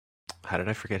How did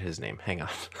I forget his name? Hang on.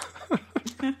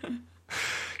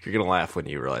 You're going to laugh when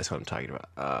you realize who I'm talking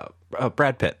about.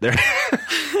 Brad Pitt. There.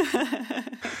 I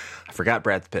forgot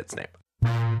Brad Pitt's name.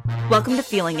 Welcome to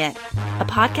Feeling It, a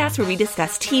podcast where we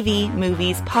discuss TV,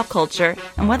 movies, pop culture,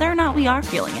 and whether or not we are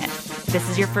feeling it. If this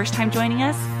is your first time joining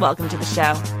us, welcome to the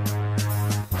show.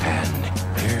 And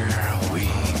here we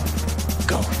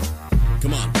go.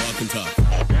 Come on, walk and talk.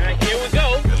 All right, here we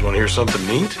go. You guys want to hear something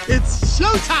neat? It's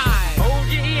showtime. Hold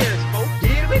your ears, folks.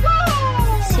 Here we go.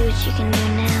 See what you can do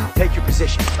now. Take your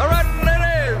position. All right,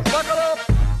 ladies, buckle up.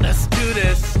 Let's do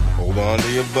this. Hold on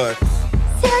to your butts.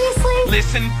 Seriously?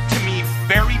 Listen to me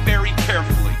very, very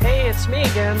carefully. Hey, it's me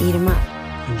again. Eat 'em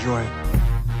up. Enjoy.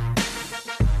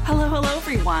 Hello,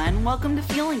 everyone. Welcome to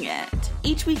Feeling It.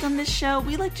 Each week on this show,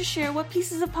 we like to share what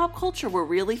pieces of pop culture we're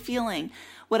really feeling.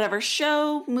 Whatever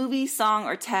show, movie, song,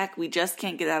 or tech we just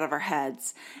can't get out of our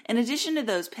heads. In addition to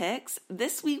those picks,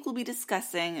 this week we'll be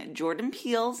discussing Jordan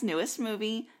Peele's newest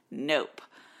movie, Nope.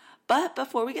 But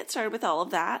before we get started with all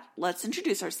of that, let's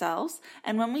introduce ourselves.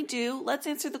 And when we do, let's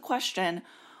answer the question,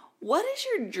 what is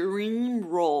your dream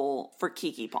role for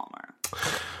Keke Palmer?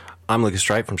 I'm Lucas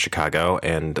Strite from Chicago,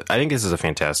 and I think this is a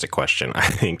fantastic question. I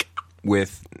think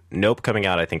with Nope coming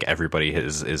out, I think everybody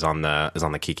is on the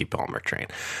Keke Palmer train.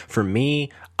 For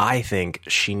me, I think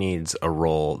she needs a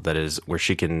role that is where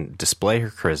she can display her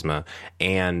charisma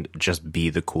and just be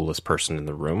the coolest person in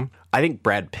the room. I think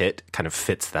Brad Pitt kind of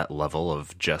fits that level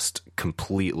of just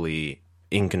completely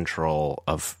in control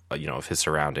of of his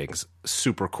surroundings,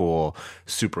 super cool,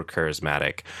 super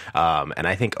charismatic, and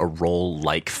I think a role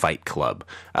like Fight Club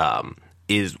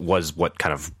was what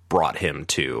kind of brought him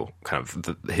to kind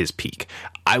of his peak.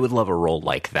 I would love a role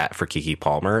like that for Keke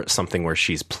Palmer, something where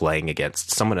she's playing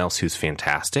against someone else who's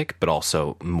fantastic, but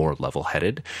also more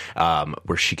level-headed,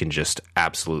 where she can just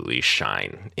absolutely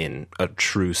shine in a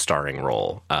true starring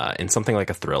role, in something like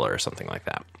a thriller or something like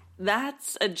that.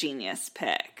 That's a genius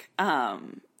pick.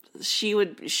 She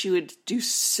would do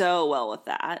so well with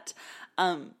that.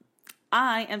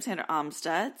 I am Sandra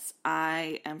Amstutz.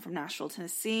 I am from Nashville,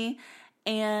 Tennessee,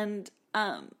 and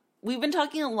we've been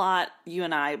talking a lot, you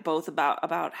and I, both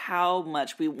about how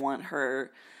much we want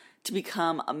her to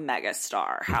become a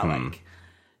megastar. How like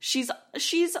she's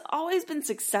always been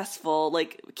successful.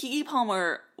 Like Keke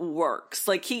Palmer works.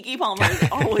 Like Keke Palmer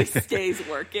always stays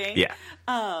working. Yeah.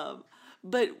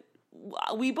 But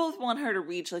we both want her to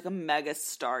reach like a mega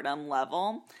stardom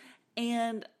level.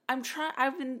 And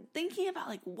I've been thinking about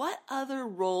like what other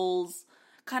roles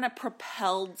kind of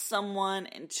propelled someone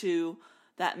into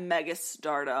that mega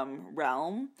stardom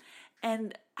realm.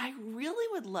 And I really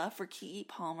would love for Keke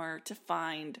Palmer to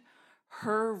find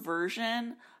her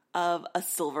version of a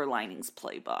Silver Linings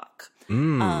Playbook.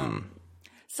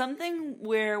 Something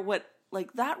where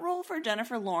that role for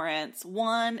Jennifer Lawrence,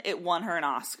 one, it won her an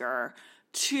Oscar.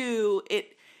 Two,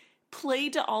 it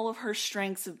played to all of her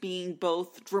strengths of being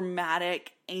both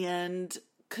dramatic and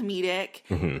comedic.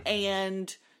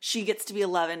 And she gets to be a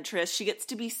love interest. She gets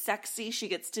to be sexy. She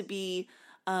gets to be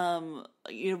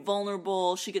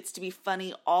vulnerable. She gets to be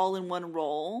funny all in one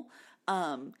role.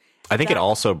 I think it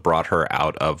also brought her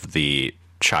out of the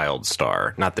child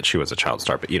star. Not that she was a child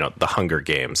star, but the Hunger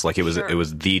Games. Like it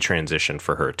was the transition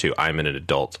for her to I'm an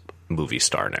adult movie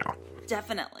star now.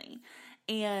 Definitely.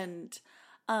 And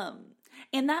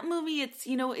in that movie, it's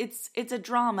a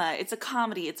drama, it's a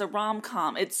comedy, it's a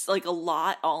rom-com, it's like a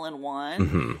lot all in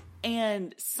one.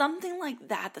 And something like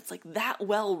that's like that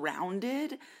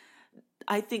well-rounded,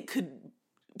 I think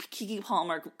Keke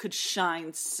Palmer could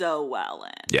shine so well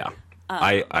in. Yeah.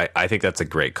 I think that's a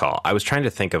great call. I was trying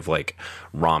to think of like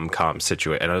rom-com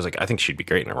situation, and I was like, I think she'd be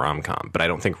great in a rom-com, but I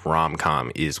don't think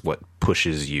rom-com is what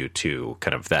pushes you to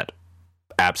kind of that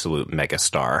absolute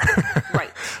megastar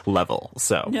right level.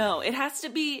 So no, it has to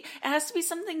be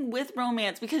something with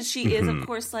romance, because she is of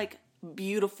course like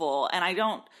beautiful, and I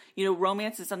don't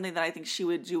romance is something that I think she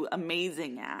would do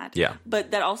amazing at. Yeah,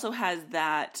 but that also has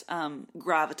that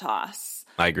gravitas.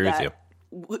 I agree with you.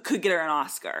 Could get her an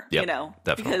Oscar. Yep,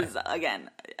 definitely. Because again,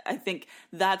 I think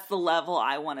that's the level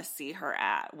I want to see her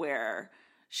at, where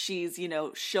she's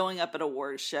showing up at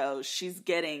award shows, she's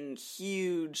getting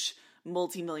huge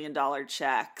multi-million-dollar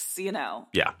checks,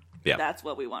 Yeah. That's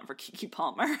what we want for Keke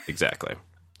Palmer. Exactly.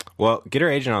 Well, get her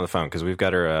agent on the phone, because we've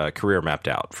got her career mapped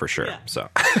out for sure. Yeah. So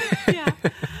Yeah.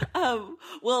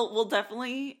 We'll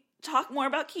definitely talk more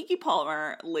about Keke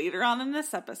Palmer later on in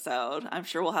this episode. I'm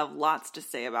sure we'll have lots to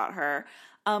say about her.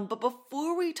 But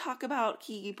before we talk about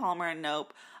Keke Palmer and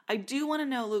Nope, I do want to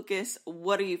know, Lucas,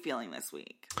 what are you feeling this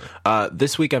week?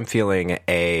 This week I'm feeling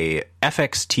a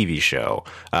FX TV show.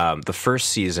 The first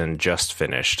season just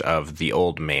finished of The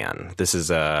Old Man. This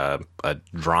is a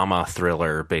drama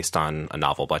thriller based on a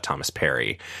novel by Thomas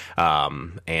Perry,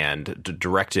 and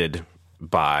directed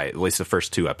by, at least the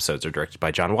first 2 episodes are directed by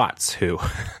John Watts, who,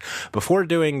 before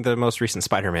doing the most recent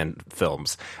Spider-Man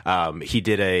films, he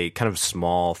did a kind of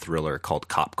small thriller called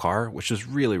Cop Car, which was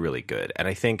really, really good. And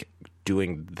I think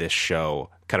doing this show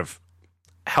kind of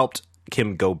helped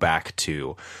him go back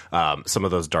to some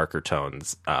of those darker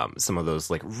tones, some of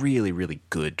those like really, really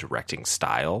good directing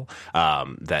style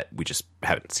that we just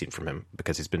haven't seen from him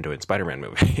because he's been doing Spider-Man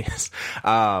movies.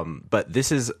 But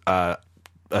this is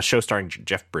a show starring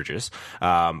Jeff Bridges,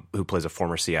 who plays a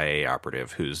former CIA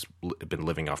operative who's been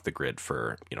living off the grid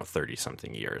for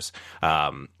 30-something years.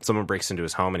 Someone breaks into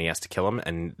his home and he has to kill him,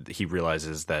 and he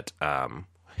realizes that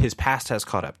his past has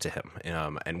caught up to him,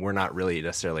 and we're not really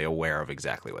necessarily aware of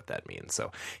exactly what that means.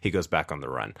 So he goes back on the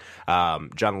run.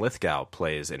 John Lithgow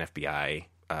plays an FBI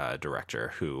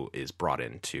director who is brought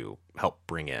in to help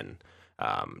bring in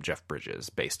Jeff Bridges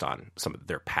based on some of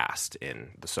their past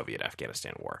in the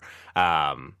Soviet-Afghanistan war.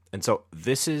 And so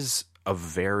this is a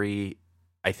very,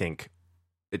 I think,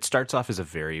 it starts off as a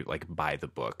very like by the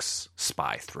books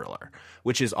spy thriller,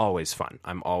 which is always fun.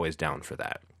 I'm always down for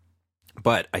that.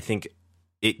 But I think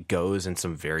it goes in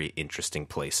some very interesting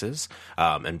places,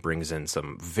 and brings in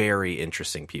some very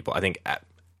interesting people. I think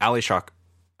Ali Shawkat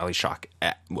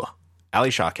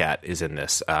is in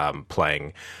this,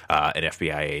 playing an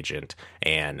FBI agent,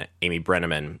 and Amy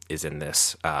Brenneman is in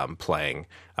this, playing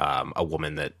a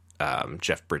woman that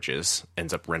Jeff Bridges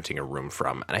ends up renting a room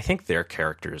from. And I think their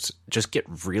characters just get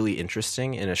really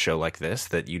interesting in a show like this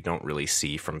that you don't really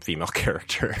see from female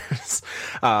characters.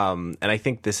 And I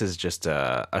think this is just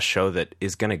a show that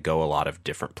is going to go a lot of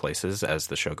different places as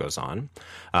the show goes on.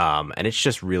 And it's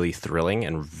just really thrilling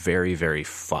and very, very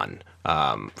fun,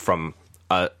 from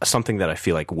something that I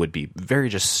feel like would be very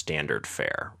just standard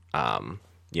fare, 10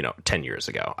 years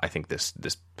ago. I think this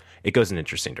it goes in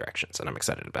interesting directions, and I'm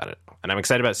excited about it. And I'm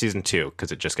excited about season 2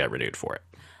 because it just got renewed for it.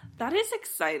 That is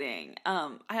exciting.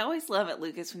 I always love it,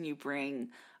 Lucas, when you bring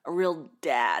a real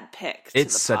dad pick to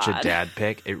It's the such pod. a dad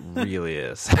pick. It really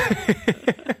is.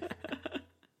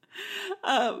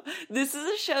 This is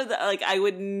a show that like I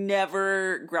would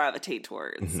never gravitate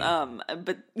towards.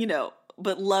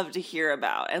 But love to hear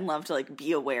about and love to like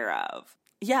be aware of.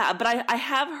 Yeah, but I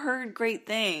have heard great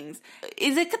things.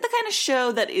 Is it the kind of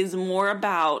show that is more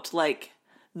about like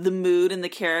the mood and the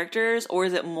characters, or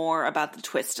is it more about the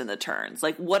twist and the turns?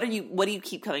 Like what do you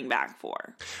keep coming back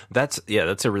for? That's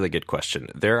a really good question.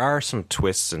 There are some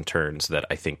twists and turns that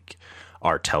I think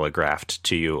are telegraphed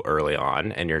to you early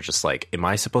on, and you're just like, am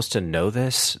I supposed to know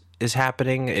this is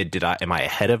happening? Am I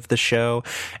ahead of the show?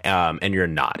 And you're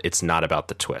not. It's not about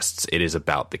the twists. It is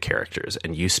about the characters.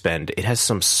 And it has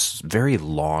some very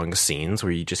long scenes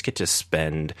where you just get to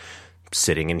spend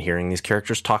sitting and hearing these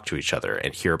characters talk to each other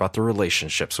and hear about the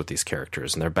relationships with these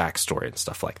characters and their backstory and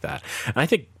stuff like that. And I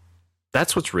think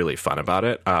that's what's really fun about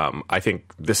it. I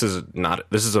think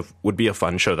would be a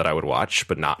fun show that I would watch,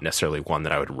 but not necessarily one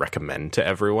that I would recommend to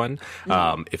everyone,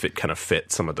 if it kind of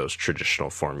fit some of those traditional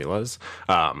formulas.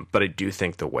 But I do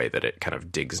think the way that it kind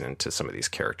of digs into some of these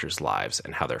characters' lives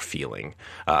and how they're feeling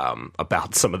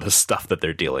about some of the stuff that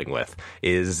they're dealing with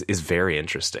is very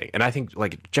interesting. And I think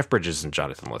like Jeff Bridges and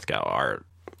Jonathan Lithgow are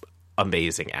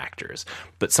amazing actors,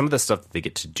 but some of the stuff that they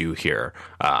get to do here,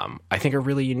 I think are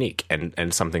really unique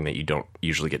and something that you don't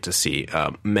usually get to see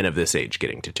men of this age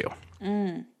getting to do.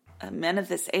 Men of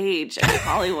this age in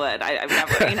Hollywood. I've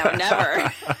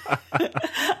never.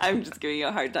 I'm just giving you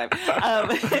a hard time. But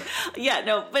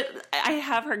I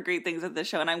have heard great things of the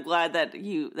show, and I'm glad that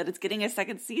it's getting a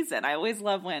second season. I always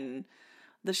love when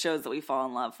the shows that we fall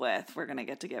in love with, we're going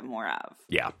to get more of.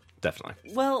 Yeah,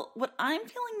 definitely. Well, what I'm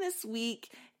feeling this week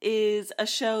is a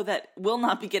show that will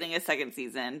not be getting a second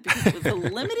season because it was a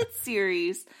limited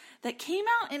series that came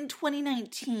out in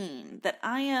 2019 that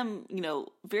I am,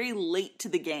 very late to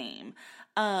the game.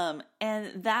 And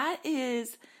that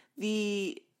is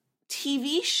the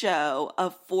TV show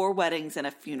of 4 Weddings and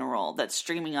a Funeral that's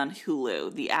streaming on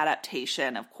Hulu, the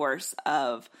adaptation, of course,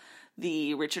 of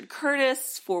the Richard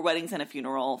Curtis 4 Weddings and a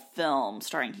Funeral film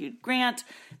starring Hugh Grant.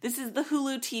 This is the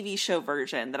Hulu TV show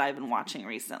version that I've been watching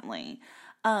recently.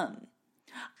 I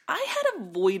had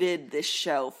avoided this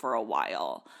show for a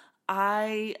while.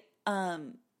 I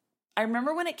I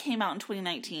remember when it came out in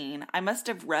 2019, I must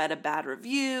have read a bad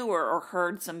review or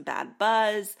heard some bad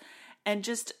buzz and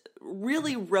just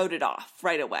really wrote it off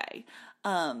right away.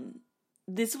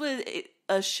 This was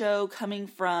a show coming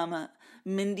from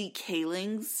Mindy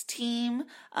Kaling's team.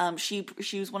 She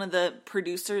was one of the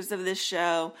producers of this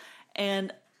show,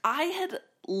 and I had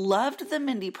loved the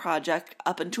Mindy Project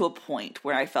up until a point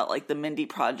where I felt like the Mindy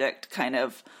Project kind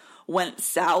of went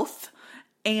south.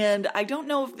 And I don't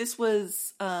know if this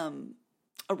was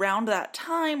around that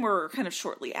time or kind of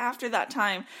shortly after that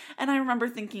time. And I remember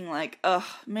thinking like, ugh,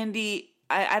 Mindy,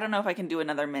 I don't know if I can do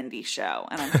another Mindy show.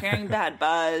 And I'm hearing bad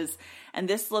buzz. And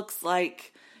this looks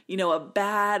like, you know, a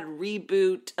bad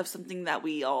reboot of something that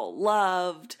we all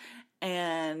loved.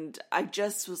 And I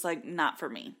just was like, not for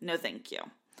me. No, thank you.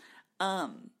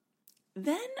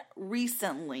 Then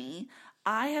recently,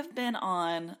 I have been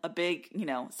on a big, you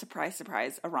know, surprise,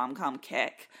 surprise, a rom-com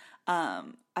kick.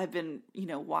 I've been, you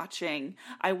know,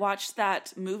 I watched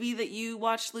that movie that you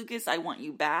watched, Lucas, I Want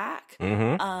You Back.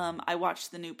 Mm-hmm. I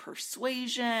watched the new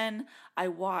Persuasion. I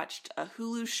watched a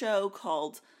Hulu show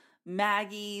called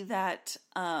Maggie that,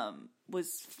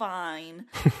 was fine.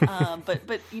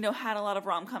 But, you know, had a lot of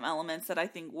rom-com elements that I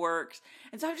think worked.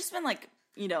 And so I've just been like,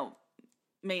 you know,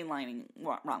 mainlining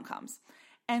rom-coms.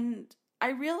 And I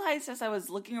realized as I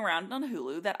was looking around on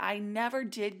Hulu that I never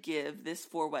did give this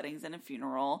 4 Weddings and a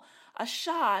Funeral a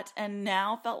shot, and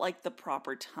now felt like the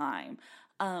proper time.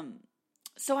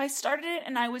 So I started it,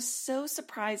 and I was so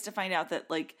surprised to find out that,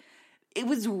 like, it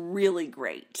was really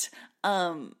great.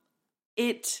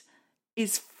 It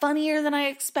is funnier than I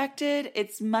expected.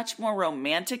 It's much more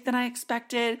romantic than I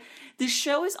expected. The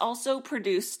show is also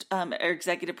produced, or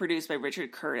executive produced by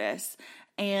Richard Curtis,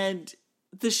 and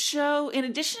the show, in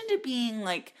addition to being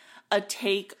like a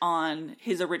take on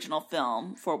his original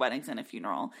film, 4 Weddings and a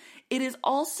Funeral, it is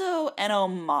also an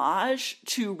homage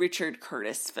to Richard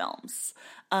Curtis films.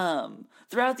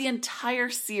 Throughout the entire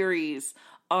series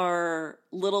are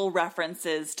little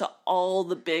references to all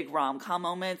the big rom-com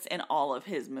moments in all of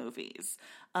his movies.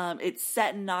 It's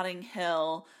set in Notting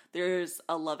Hill. There's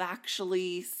a Love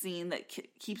Actually scene that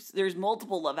there's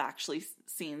multiple Love Actually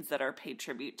scenes that are paid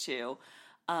tribute to.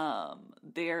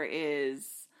 There is,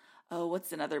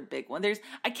 what's another big one?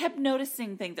 I kept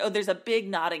noticing things. There's a big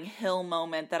Notting Hill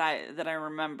moment that I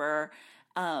remember,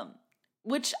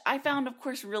 which I found, of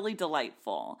course, really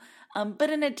delightful. But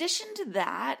in addition to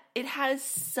that, it has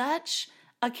such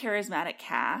a charismatic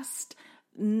cast.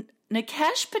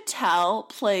 Nikesh Patel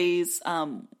plays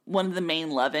one of the main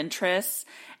love interests,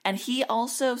 and he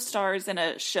also stars in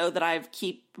a show that I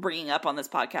keep bringing up on this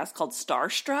podcast called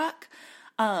Starstruck.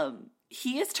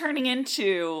 He is turning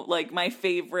into like my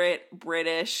favorite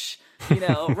British, you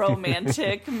know,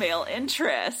 romantic male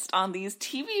interest on these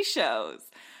TV shows.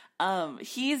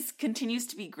 He's continues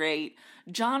to be great.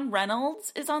 John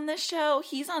Reynolds is on this show.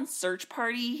 He's on Search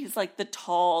Party. He's like the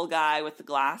tall guy with the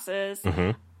glasses.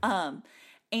 Mm-hmm.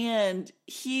 And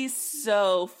he's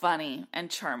so funny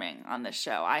and charming on this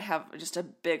show. I have just a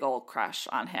big old crush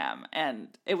on him. And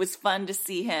it was fun to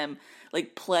see him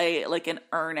like play like an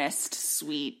earnest,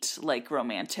 sweet, like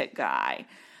romantic guy.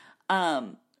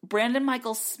 Brandon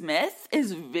Michael Smith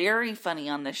is very funny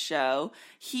on this show.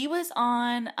 He was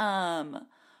on,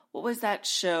 what was that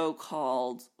show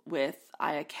called with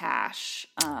Aya Cash?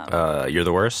 You're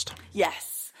the Worst?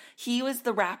 Yes. He was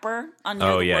the rapper on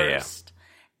You're the Worst. Yeah.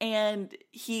 And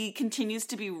he continues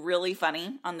to be really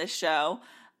funny on this show.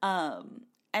 And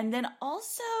then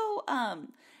also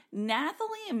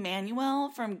Nathalie Emmanuel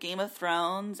from Game of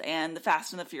Thrones and the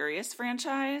Fast and the Furious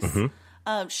franchise.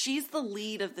 Mm-hmm. She's the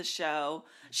lead of the show.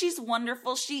 She's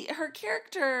wonderful. Her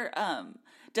character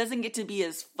doesn't get to be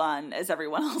as fun as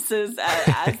everyone else's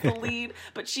as the lead,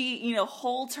 but she, you know,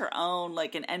 holds her own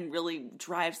like and really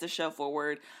drives the show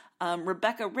forward.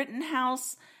 Rebecca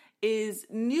Rittenhouse is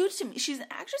new to me. She's an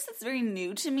actress that's very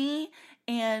new to me,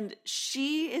 and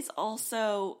she is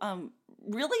also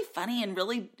really funny and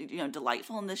really, you know,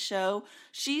 delightful in this show.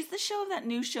 She's the show of that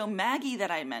new show Maggie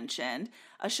that I mentioned,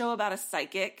 a show about a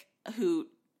psychic who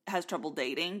has trouble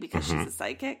dating because she's a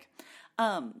psychic.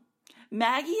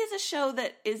 Maggie is a show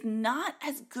that is not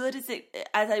as good as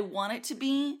I want it to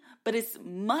be, but it's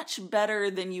much better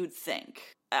than you'd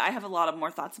think. I have a lot of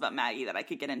more thoughts about Maggie that I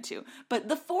could get into. But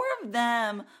the 4 of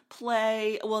them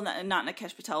play, well, not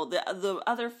Nikesh Patel, the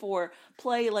other 4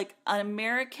 play like an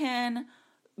American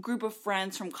group of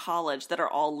friends from college that are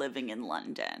all living in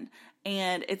London.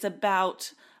 And it's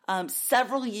about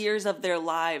several years of their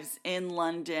lives in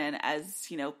London as,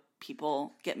 you know,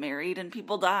 people get married and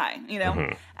people die, you know,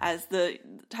 as the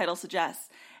title suggests.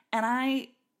 And I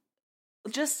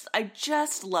I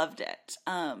just loved it.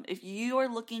 If you are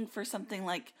looking for something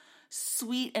like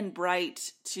sweet and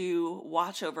bright to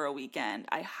watch over a weekend,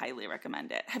 I highly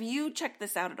recommend it. Have you checked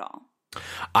this out at all?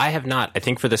 I have not. I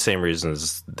think for the same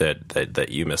reasons that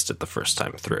you missed it the first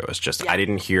time through. It's just I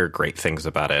didn't hear great things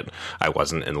about it. I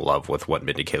wasn't in love with what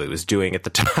Mindy Kaling was doing at the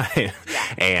time,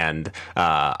 and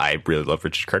I really love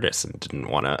Richard Curtis and didn't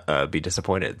want to be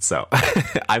disappointed. So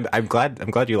I'm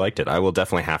glad you liked it. I will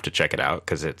definitely have to check it out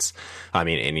because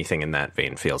anything in that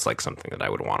vein feels like something that I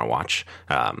would want to watch.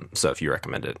 So if you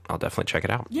recommend it, I'll definitely check it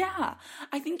out. Yeah,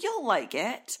 I think you'll like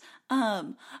it.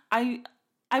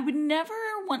 I would never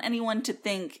want anyone to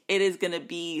think it is going to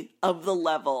be of the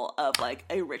level of like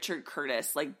a Richard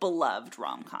Curtis, like beloved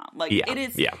rom-com. Like it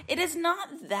is not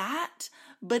that,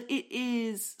 but it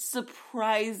is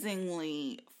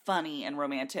surprisingly funny and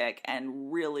romantic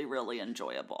and really, really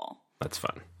enjoyable. That's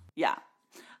fun. Yeah.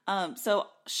 So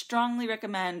strongly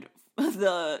recommend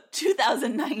the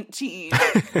 2019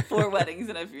 Four Weddings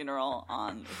and a Funeral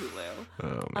on Hulu.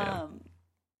 Oh man.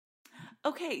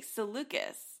 Okay, so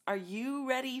Lucas, are you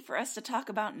ready for us to talk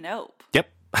about Nope? Yep.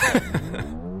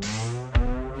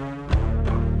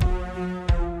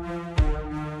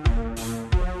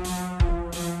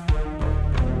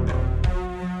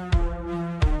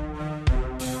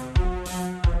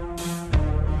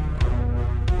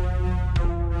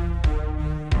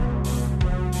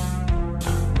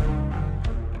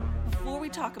 Before we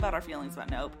talk about our feelings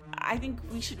about Nope, I think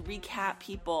we should recap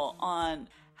people on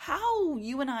how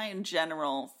you and I in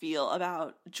general feel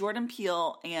about Jordan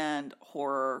Peele and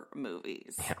horror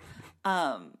movies.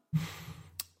 Yeah.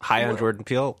 High on Jordan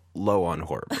Peele, low on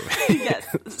horror movies. Yes,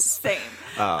 same.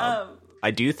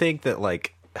 I do think that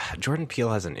like Jordan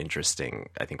Peele has an interesting,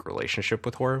 I think, relationship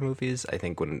with horror movies. I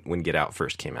think when Get Out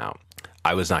first came out,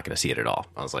 I was not going to see it at all.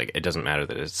 I was like, it doesn't matter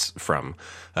that it's from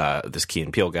this Key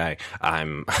and Peele guy. I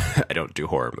don't do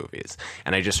horror movies,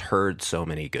 and I just heard so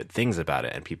many good things about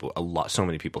it, and so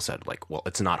many people said like, well,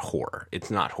 it's not horror. It's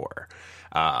not horror.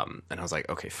 And I was like,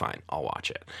 okay, fine, I'll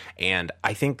watch it. And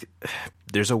I think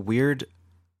there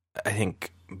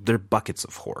are buckets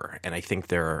of horror, and I think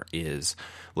there is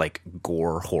like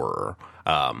gore horror.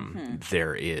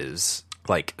 There is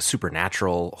like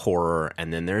supernatural horror,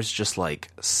 and then there's just like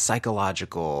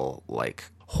psychological like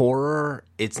horror.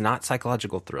 It's not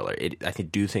psychological thriller. I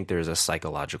do think there's a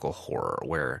psychological horror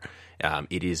where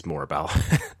it is more about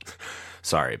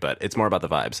sorry, but it's more about the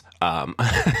vibes.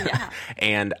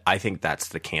 And I think that's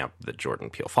the camp that Jordan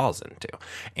Peele falls into.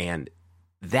 And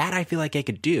that I feel like I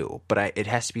could do, but it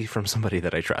has to be from somebody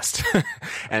that I trust.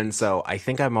 And so I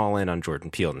think I'm all in on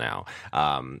Jordan Peele now.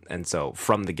 And so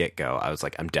from the get-go, I was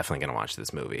like, I'm definitely going to watch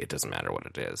this movie. It doesn't matter what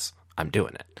it is. I'm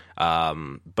doing it.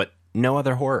 But no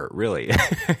other horror, really,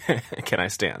 can I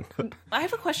stand. I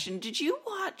have a question. Did you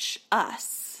watch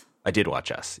Us? I did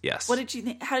watch Us, yes. What did you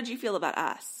think? How did you feel about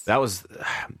Us? That was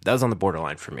on the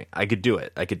borderline for me. I could do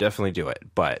it. I could definitely do it,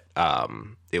 but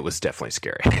it was definitely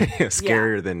scary.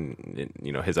 Scarier than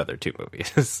his other two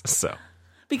movies. So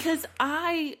because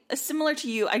similar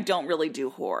to you, I don't really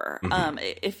do horror.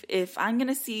 If I'm going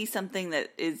to see something that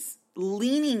is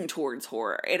leaning towards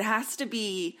horror, it has to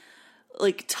be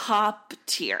like top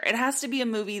tier. It has to be a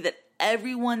movie that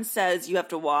everyone says you have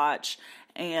to watch,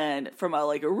 and from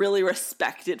a really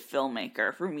respected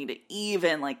filmmaker for me to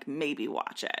even like maybe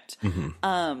watch it.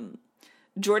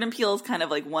 Jordan Peele is kind of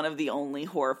like one of the only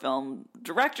horror film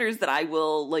directors that I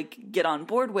will like get on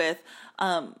board with.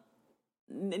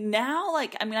 Now,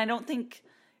 I don't think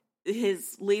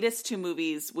his latest two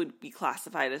movies would be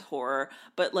classified as horror,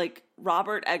 but like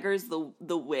Robert Eggers'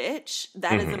 The Witch,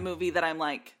 that is a movie that I'm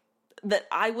like, that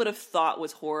I would have thought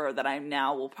was horror that I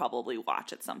now will probably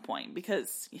watch at some point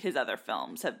because his other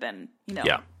films have been,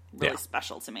 really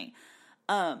special to me.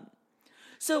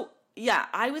 So yeah,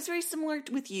 I was very similar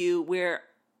with you where,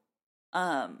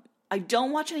 I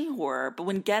don't watch any horror, but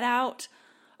when Get Out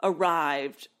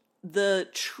arrived, the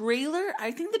trailer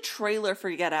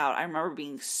for Get Out, I remember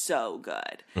being so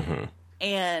good.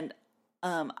 And,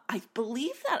 I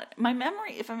believe that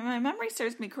if my memory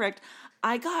serves me correct,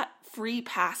 I got free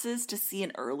passes to see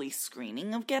an early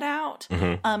screening of Get Out.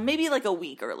 Maybe like a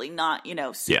week early, not,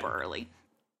 super early.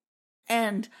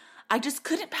 And I just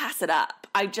couldn't pass it up.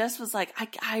 I just was like,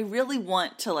 I really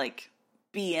want to like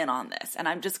be in on this, and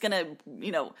I'm just gonna,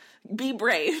 be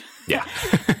brave. Yeah.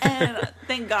 And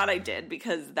thank God I did,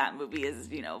 because that movie is,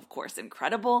 of course,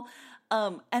 incredible.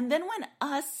 And then when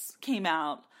Us came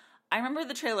out, I remember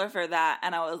the trailer for that,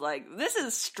 and I was like, this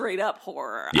is straight up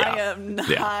horror. Yeah.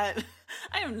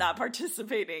 I am not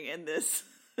participating in this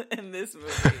in this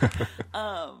movie.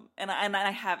 And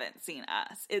I haven't seen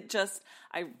Us. It just,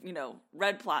 I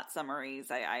read plot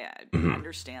summaries. I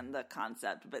understand the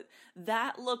concept, but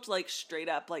that looked like straight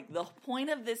up like the point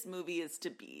of this movie is to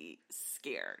be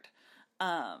scared.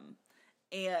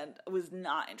 And was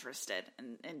not interested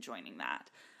in joining that.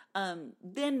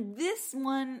 Then this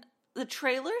one, the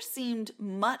trailer seemed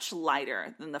much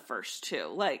lighter than the first two.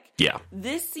 Like,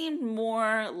 this seemed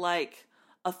more like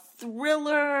a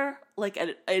thriller, like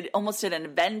almost an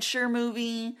adventure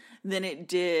movie than it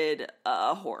did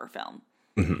a horror film.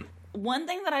 Mm-hmm. One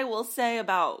thing that I will say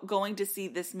about going to see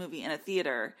this movie in a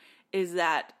theater is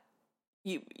that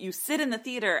you sit in the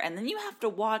theater and then you have to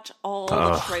watch all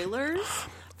the trailers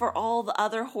for all the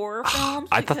other horror films.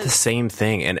 I thought the same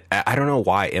thing, and I don't know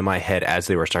why in my head as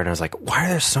they were starting, I was like, why are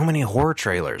there so many horror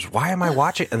trailers? Why am I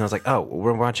watching? And I was like, oh,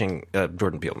 we're watching a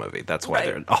Jordan Peele movie. That's why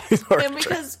there are all these horror trailers. And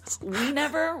because we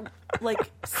never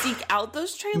seek out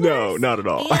those trailers. No, not at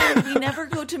all. And we never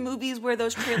go to movies where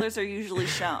those trailers are usually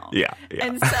shown. Yeah.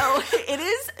 And so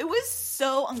it was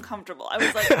so uncomfortable. I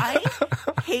was like,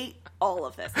 I hate all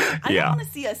of this. I don't want to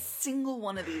see a single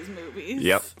one of these movies.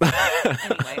 Yep.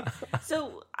 Anyway,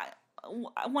 so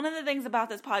one of the things about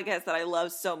this podcast that I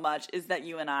love so much is that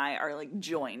you and I are like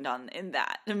joined in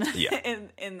that. Yeah.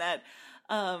 in that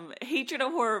hatred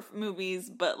of horror movies,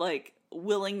 but like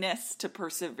willingness to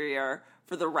persevere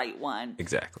for the right one.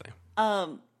 Exactly.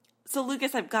 So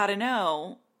Lucas, I've got to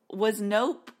know, was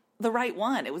Nope the right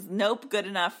one? It was Nope good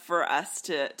enough for us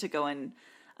to go and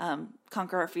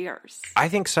conquer our fears? I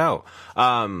think so.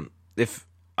 If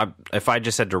I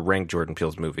just had to rank Jordan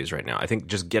Peele's movies right now, I think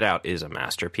just Get Out is a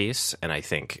masterpiece, and I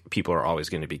think people are always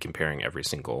going to be comparing every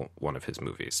single one of his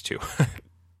movies to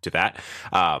that,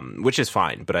 which is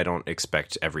fine, but I don't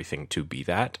expect everything to be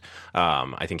that.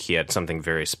 I think he had something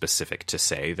very specific to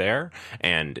say there,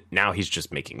 and now he's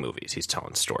just making movies. He's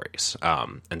telling stories.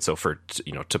 And so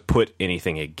to put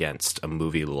anything against a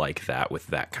movie like that with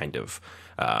that kind of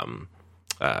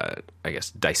I guess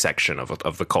dissection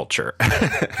of the culture.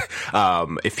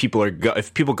 If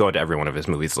people go into every one of his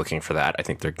movies looking for that, I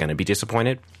think they're going to be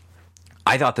disappointed.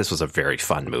 I thought this was a very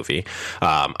fun movie.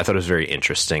 I thought it was very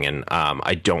interesting, and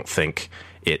I don't think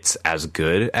it's as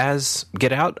good as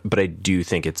Get Out, but I do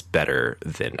think it's better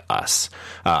than Us.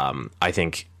 I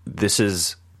think this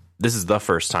is the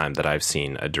first time that I've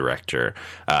seen a director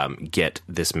get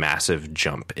this massive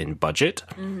jump in budget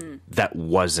that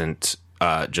wasn't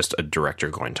just a director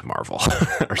going to Marvel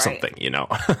or something,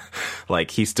 like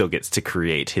he still gets to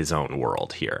create his own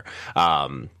world here.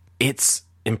 It's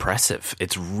impressive.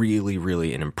 It's really,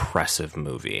 really an impressive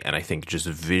movie. And I think just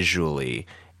visually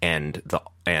and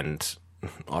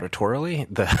auditorily,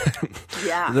 the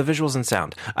visuals and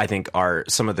sound, I think are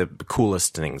some of the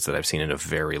coolest things that I've seen in a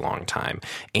very long time,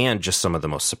 and just some of the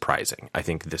most surprising. I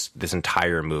think this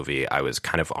entire movie, I was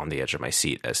kind of on the edge of my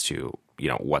seat as to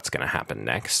what's going to happen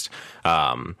next,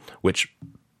 which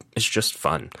is just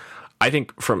fun. I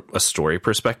think from a story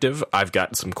perspective, I've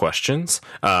got some questions,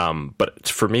 but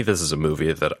for me, this is a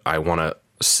movie that I want to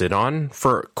sit on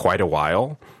for quite a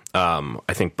while.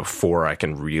 I think before I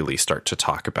can really start to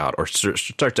talk about or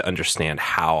start to understand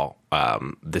how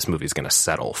this movie is going to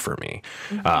settle for me.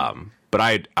 But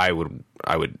I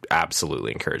would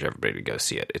absolutely encourage everybody to go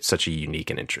see it. It's such a unique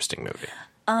and interesting movie.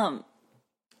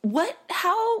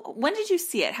 When did you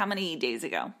see it? How many days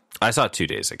ago? I saw it 2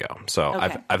 days ago, so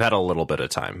okay. I've had a little bit of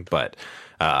time, but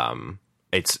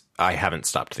I haven't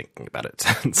stopped thinking about it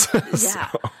since.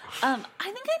 Yeah. I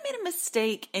think I made a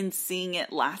mistake in seeing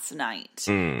it last night.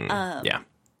 Yeah.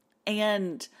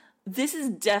 And this is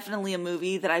definitely a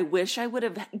movie that I wish I would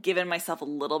have given myself a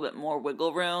little bit more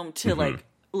wiggle room to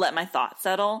let my thoughts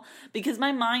settle, because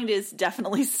my mind is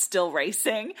definitely still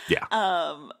racing. Yeah.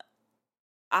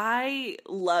 I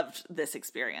loved this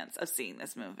experience of seeing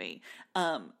this movie.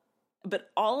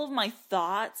 But all of my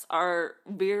thoughts are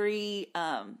very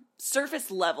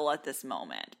surface level at this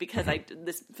moment, because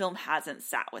this film hasn't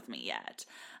sat with me yet.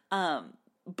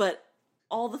 But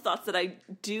all the thoughts that I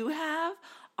do have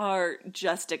are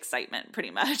just excitement,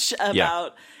 pretty much,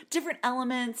 about different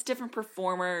elements, different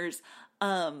performers.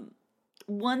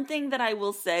 One thing that I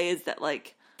will say is that,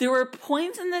 there were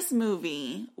points in this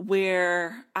movie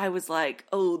where I was like,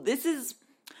 oh, this is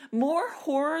more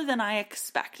horror than I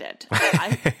expected,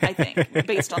 I think,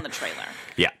 based on the trailer.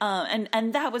 Yeah.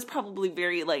 And that was probably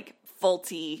very,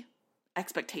 faulty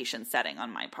expectation setting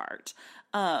on my part.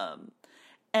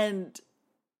 And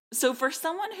so for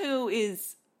someone who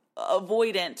is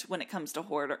avoidant when it comes to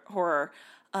horror,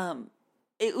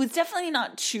 it was definitely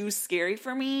not too scary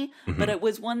for me, but it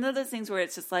was one of those things where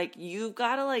it's just you've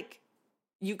got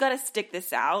to stick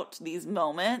this out, these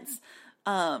moments,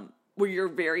 where you're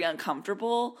very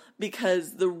uncomfortable,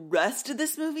 because the rest of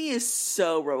this movie is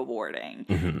so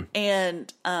rewarding.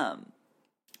 And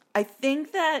I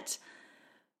think that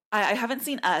I haven't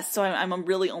seen Us, so I'm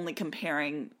really only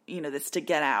comparing, this to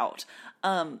Get Out.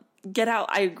 Get Out,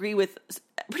 I agree with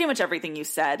pretty much everything you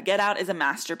said. Get Out is a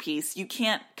masterpiece. You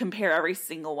can't compare every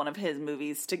single one of his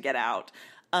movies to Get Out.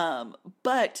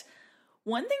 But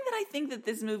one thing that I think that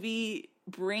this movie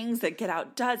brings that Get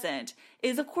Out doesn't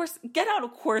is, of course, Get Out,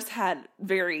 of course, had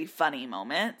very funny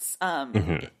moments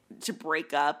to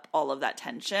break up all of that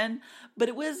tension. But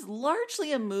it was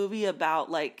largely a movie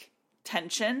about, like,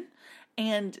 tension.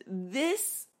 And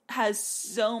this has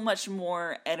so much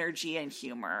more energy and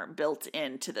humor built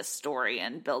into the story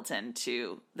and built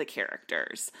into the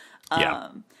characters.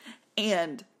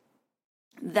 And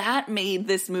that made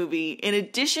this movie, in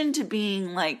addition to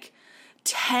being like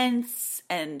tense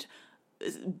and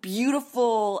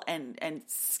beautiful and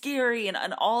scary and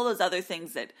all those other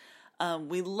things that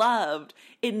we loved,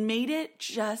 it made it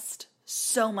just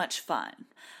so much fun.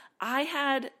 I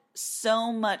had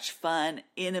so much fun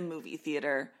in a movie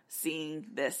theater seeing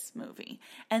this movie.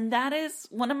 And that is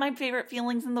one of my favorite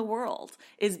feelings in the world,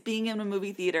 is being in a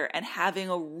movie theater and having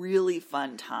a really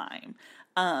fun time.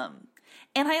 And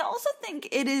I also think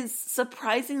it is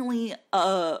surprisingly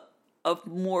a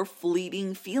more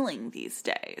fleeting feeling these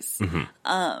days.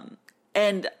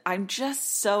 And I'm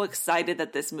just so excited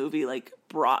that this movie, like,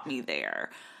 brought me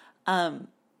there.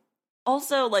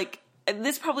 Also, like,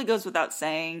 this probably goes without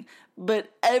saying,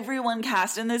 but everyone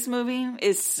cast in this movie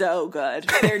is so good.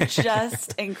 They're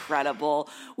just incredible.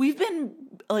 We've been,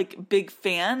 like, big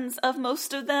fans of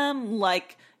most of them,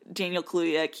 like Daniel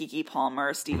Kaluuya, Keke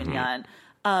Palmer, Stephen Yeun.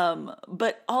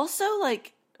 But also,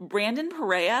 like, Brandon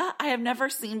Perea, I have never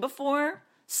seen before.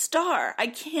 Star. I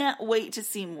can't wait to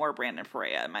see more Brandon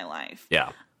Perea in my life.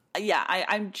 Yeah,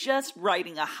 I'm just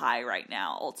riding a high right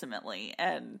now, ultimately.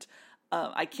 And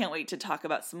I can't wait to talk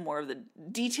about some more of the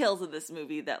details of this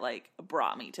movie that, like,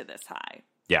 brought me to this high.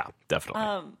 Yeah,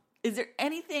 definitely. Is there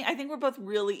anything, I think we're both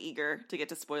really eager to get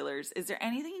to spoilers. Is there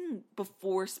anything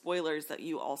before spoilers that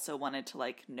you also wanted to,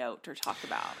 like, note or talk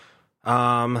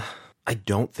about? I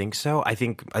don't think so. I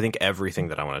think everything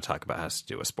that I want to talk about has to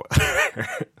do with spoilers.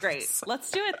 Great.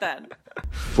 Let's do it then.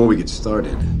 Before we get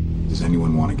started, does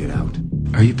anyone want to get out?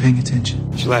 Are you paying attention?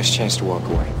 It's your last chance to walk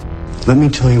away. Let me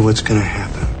tell you what's gonna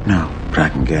happen. No,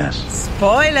 cracking gas.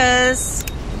 Spoilers!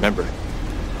 Remember,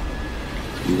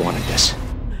 you wanted this.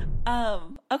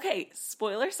 Okay,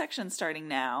 spoiler section starting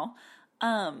now.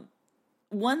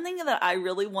 One thing that I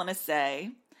really want to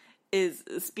say is,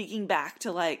 speaking back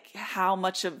to, like, how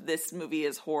much of this movie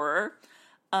is horror.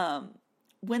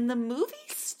 When the movie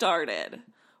started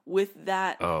with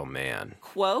that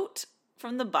quote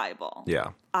from the Bible,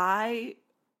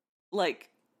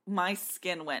 my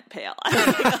skin went pale. I was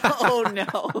like,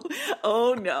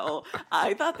 oh no.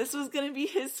 I thought this was going to be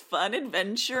his fun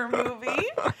adventure movie,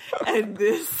 and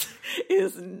this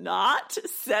is not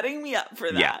setting me up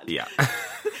for that. Yeah.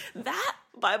 That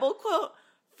Bible quote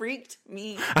freaked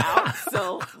me out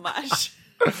so much.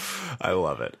 I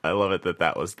love it. I love it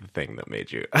that was the thing that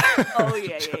made you. Oh,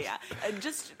 yeah.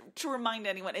 Just to remind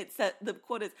anyone, it said, the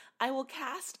quote is, "I will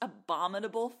cast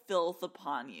abominable filth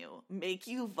upon you, make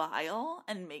you vile,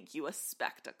 and make you a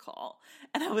spectacle."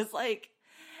 And I was like,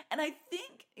 and I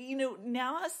think,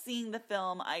 now seeing the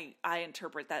film, I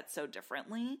interpret that so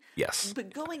differently. Yes.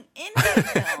 But going into the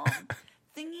film,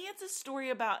 thinking it's a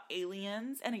story about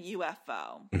aliens and a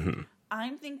UFO,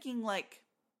 I'm thinking, like,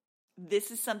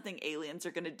 this is something aliens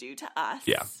are going to do to us.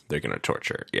 Yeah, they're going to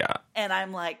torture. Yeah. And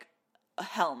I'm like,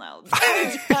 hell no.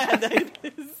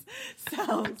 This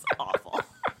sounds awful.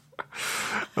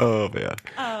 Oh, man.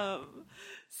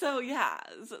 So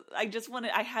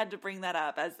I had to bring that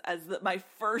up as my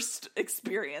first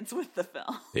experience with the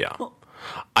film. Yeah.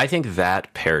 I think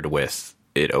that paired with,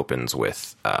 it opens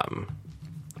with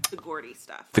the Gordy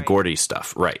stuff. The Gordy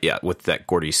stuff, right. Yeah, with that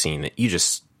Gordy scene that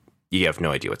you have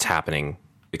no idea what's happening,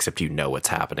 except you know what's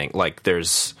happening. Like,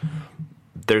 there's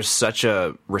such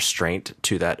a restraint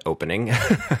to that opening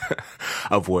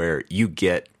of where you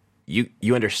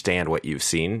understand what you've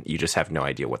seen, you just have no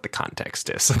idea what the context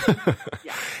is.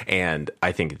 Yeah. And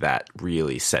I think that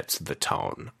really sets the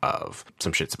tone of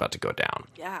some shit's about to go down.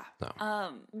 Yeah. So.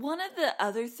 One of the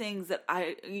other things that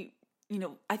I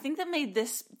think that made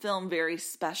this film very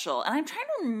special, and I'm trying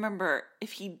to remember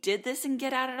if he did this in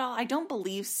Get Out at all. I don't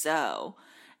believe so.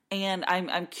 And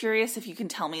I'm curious if you can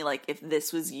tell me, like, if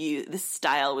this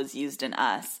style was used in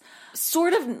Us.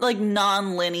 Sort of like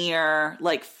non-linear,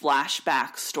 like,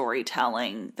 flashback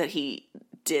storytelling that he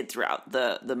did throughout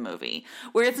the movie,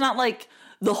 where it's not like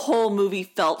the whole movie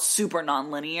felt super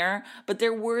nonlinear, but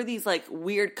there were these like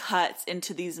weird cuts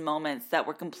into these moments that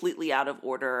were completely out of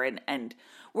order and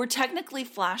were technically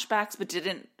flashbacks, but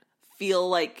didn't feel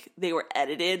like they were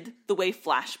edited the way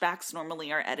flashbacks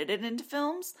normally are edited into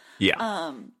films.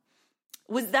 Yeah.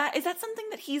 Is that something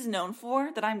that he's known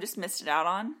for that I'm just missed it out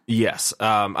on? Yes.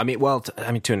 I mean,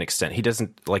 to an extent, he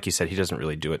doesn't, like you said, he doesn't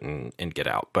really do it in Get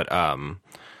Out, but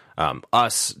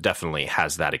Us definitely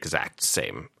has that exact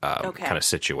same kind of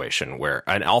situation where,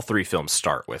 and all three films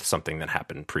start with something that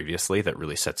happened previously that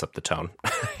really sets up the tone.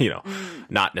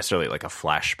 Not necessarily like a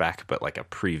flashback, but like a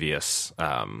previous.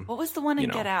 What was the one in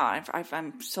Get Out?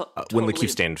 I'm so when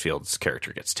Lakeith Stanfield's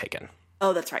character gets taken.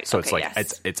 Oh, that's right. So okay, it's like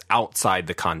yes. it's outside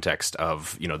the context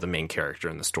of the main character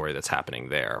and the story that's happening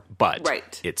there,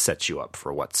 but it sets you up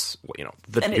for what's here's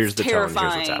the tone, here's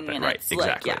what's happening, right?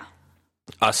 Exactly. Like,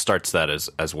 Us starts that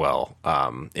as well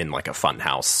in like a fun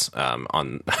house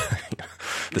on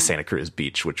the Santa Cruz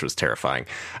beach, which was terrifying.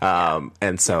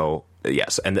 And so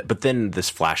yes, but then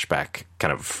this flashback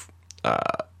kind of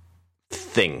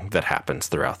thing that happens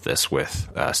throughout this with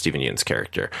Stephen Yeun's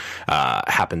character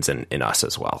happens in Us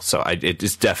as well. So it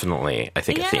is definitely, I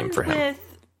think, a theme for him. With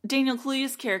Daniel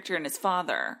Kaluuya's character and his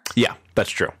father. Yeah, that's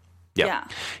true. Yeah.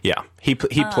 He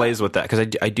plays with that because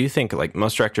I do think like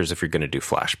most directors, if you're going to do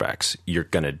flashbacks, you're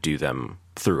going to do them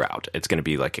throughout. It's going to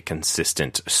be like a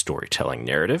consistent storytelling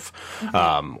narrative,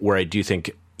 where I do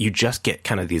think you just get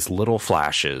kind of these little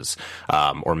flashes,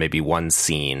 or maybe one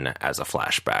scene as a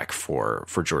flashback for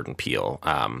Jordan Peele,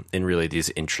 in really these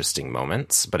interesting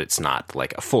moments, but it's not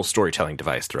like a full storytelling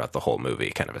device throughout the whole movie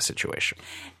kind of a situation.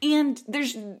 And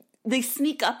they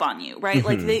sneak up on you, right?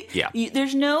 Like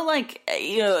there's no like,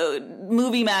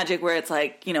 movie magic where it's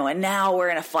like, and now we're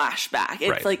in a flashback.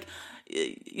 It's like,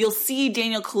 you'll see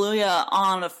Daniel Kaluuya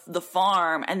on the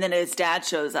farm, and then his dad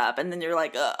shows up, and then you're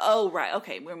like, oh, right,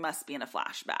 okay, we must be in a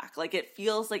flashback. Like, it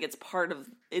feels like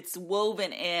it's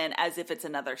woven in as if it's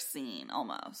another scene,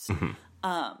 almost.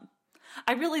 I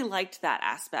really liked that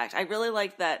aspect. I really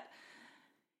liked that,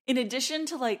 in addition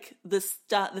to, like,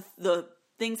 the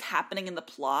things happening in the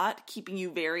plot, keeping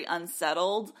you very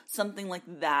unsettled, something like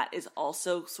that is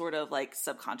also sort of like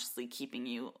subconsciously keeping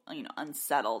you,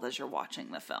 unsettled as you're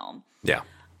watching the film. Yeah.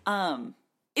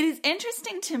 It is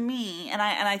interesting to me, and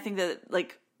I think that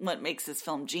like what makes this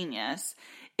film genius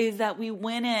is that we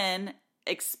went in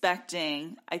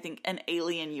expecting, I think, an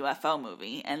alien UFO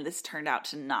movie, and this turned out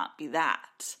to not be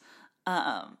that.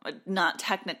 Not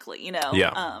technically,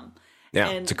 Yeah.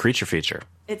 It's a creature feature.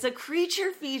 It's a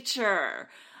creature feature.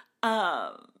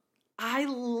 I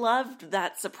loved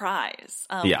that surprise.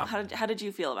 How did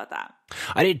you feel about that?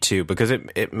 I did too, because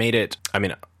it made it, I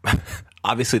mean,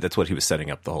 obviously that's what he was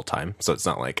setting up the whole time. So it's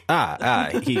not like,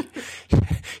 he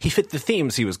fit the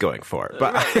themes he was going for,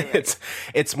 but right.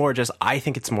 It's more just, I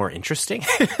think it's more interesting.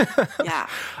 Yeah.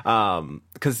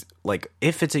 Because like,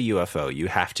 if it's a UFO, you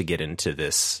have to get into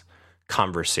this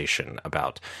conversation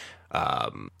about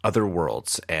other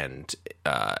worlds and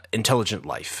intelligent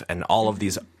life and all of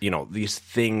these, these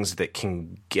things that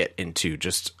can get into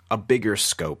just a bigger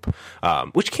scope,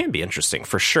 which can be interesting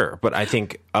for sure. But I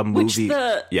think a movie,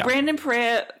 which Brandon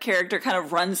Perea character kind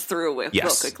of runs through with real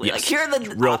quickly. Yes. Like, here are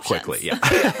the real options. Quickly,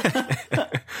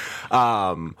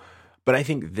 yeah. But I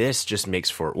think this just makes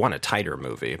for, one, a tighter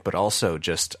movie, but also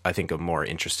just, I think, a more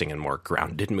interesting and more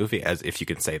grounded movie, as if you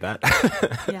can say that.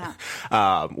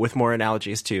 Yeah. With more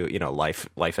analogies to, life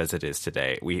as it is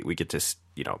today. We get to,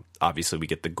 obviously we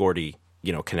get the Gordy,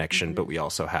 connection, but we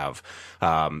also have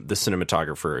the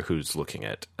cinematographer who's looking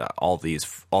at all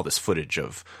this footage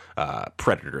of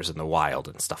predators in the wild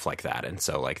and stuff like that. And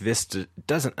so like this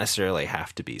doesn't necessarily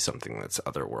have to be something that's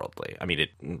otherworldly. I mean, it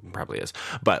probably is,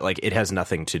 but like it has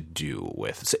nothing to do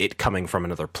with it coming from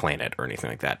another planet or anything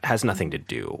like that. It has nothing to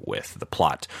do with the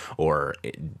plot, or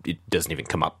it doesn't even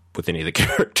come up with any of the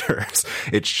characters.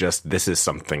 It's just, this is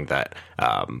something that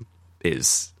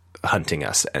is hunting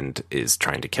us and is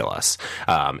trying to kill us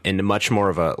in much more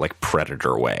of a like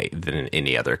predator way than in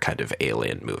any other kind of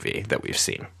alien movie that we've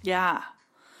seen. Yeah.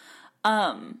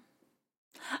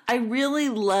 I really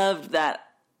loved that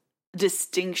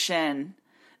distinction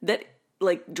that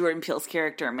like Jordan Peele's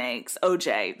character makes,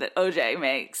 OJ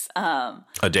makes.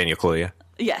 Daniel Kaluuya.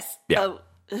 Yes. Yeah.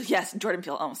 Yes, Jordan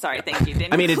Peele. Oh, sorry. Thank you.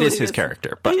 Daniel I mean, it Kaluuya is his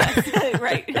character, but yes,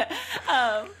 right.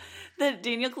 That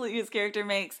Daniel Kaluuya's character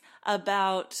makes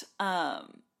about,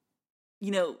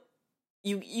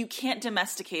 you can't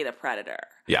domesticate a predator.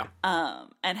 Yeah.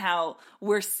 And how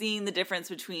we're seeing the difference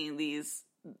between these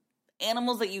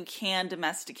animals that you can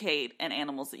domesticate and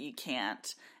animals that you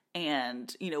can't.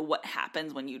 And, what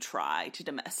happens when you try to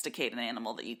domesticate an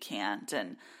animal that you can't.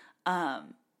 And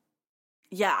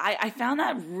Yeah, I found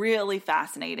that really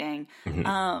fascinating.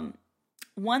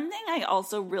 One thing I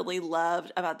also really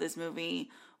loved about this movie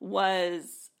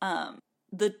was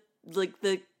the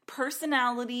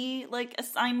personality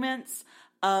assignments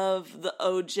of the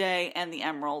OJ and the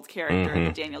Emerald character,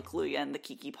 the Daniel Kaluuya and the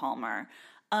Keke Palmer.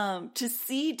 To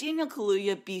see Daniel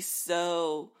Kaluuya be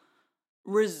so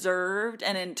reserved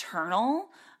and internal,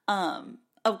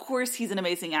 of course he's an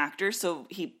amazing actor, so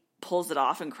he pulls it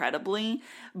off incredibly.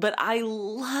 But I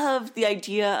love the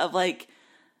idea of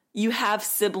you have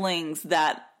siblings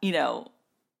that,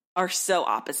 are so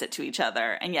opposite to each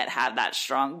other and yet have that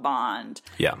strong bond.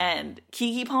 Yeah. And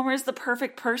Keke Palmer is the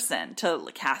perfect person to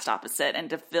cast opposite and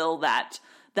to fill that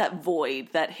void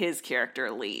that his character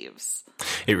leaves.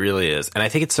 It really is. And I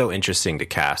think it's so interesting to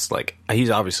cast, he's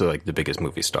obviously the biggest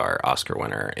movie star, Oscar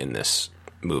winner in this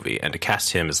movie, and to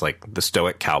cast him as the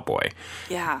stoic cowboy.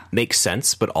 Yeah. Makes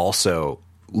sense, but also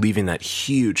leaving that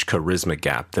huge charisma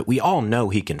gap that we all know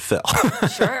he can fill.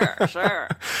 Sure.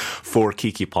 For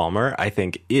Keke Palmer, I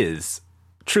think is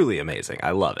truly amazing.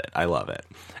 I love it.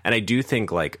 And I do think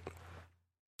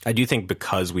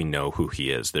because we know who he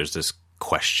is, there's this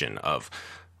question of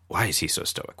why is he so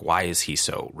stoic? Why is he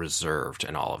so reserved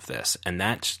and all of this? And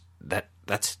that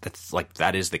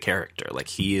is the character.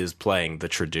 He is playing the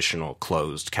traditional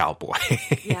closed cowboy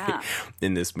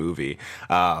in this movie,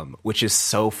 which is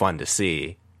so fun to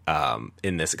see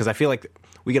in this, because I feel like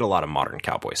we get a lot of modern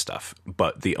cowboy stuff,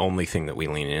 but the only thing that we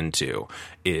lean into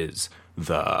is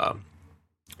the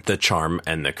charm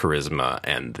and the charisma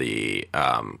and the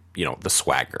the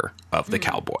swagger of the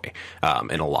cowboy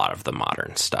in a lot of the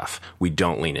modern stuff. We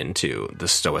don't lean into the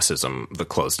stoicism, the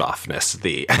closed offness,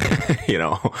 the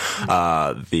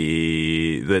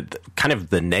the kind of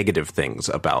the negative things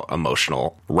about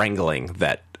emotional wrangling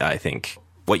that I think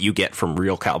what you get from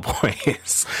real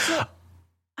cowboys.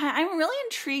 I'm really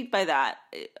intrigued by that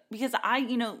because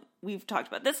we've talked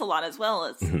about this a lot as well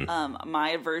as my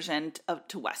aversion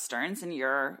to Westerns and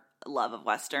your love of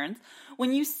Westerns.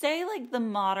 When you say the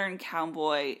modern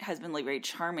cowboy has been very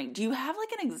charming, do you have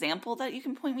an example that you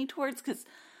can point me towards? Because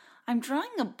I'm drawing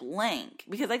a blank,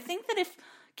 because I think that if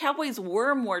cowboys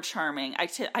were more charming,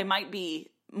 I might be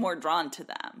more drawn to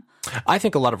them. I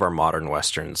think a lot of our modern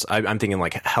Westerns, I'm thinking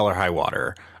Hell or High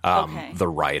Water, The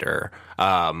Rider,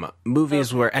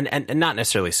 movies where, and not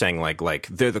necessarily saying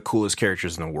they're the coolest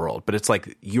characters in the world, but it's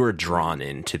you're drawn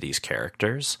into these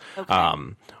characters,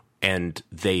 and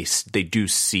they do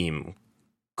seem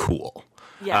cool.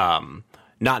 Yeah.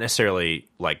 Not necessarily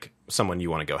someone you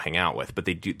want to go hang out with, but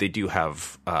they do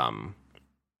have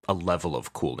a level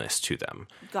of coolness to them.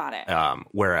 Got it.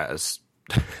 Whereas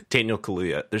Daniel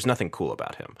Kaluuya, there's nothing cool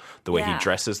about him. The way he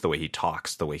dresses, the way he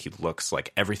talks, the way he looks,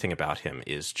 everything about him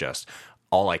is just,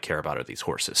 all I care about are these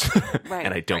horses. Right,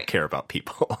 and I don't care about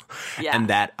people. Yeah. And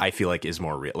that I feel is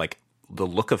more real. The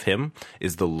look of him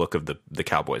is the look of the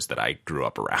cowboys that I grew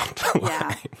up around.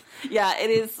 Yeah, it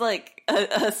is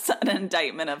an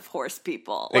indictment of horse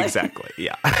people. Exactly.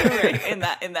 Yeah. Right, in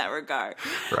that regard.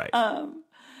 Right.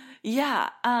 Yeah.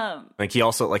 He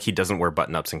also he doesn't wear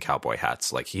button-ups and cowboy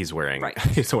hats. He's wearing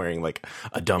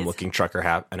a dumb-looking trucker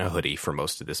hat and a hoodie for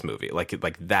most of this movie.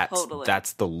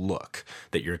 That's the look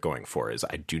that you're going for. Is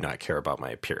I do not care about my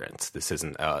appearance. This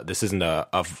isn't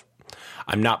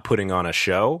I'm not putting on a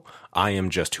show. I am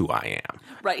just who I am.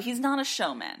 Right. He's not a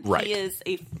showman. Right. He is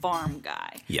a farm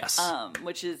guy. Yes.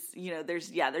 Which is,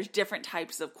 there's different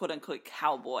types of quote unquote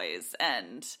cowboys,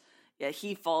 and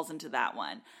he falls into that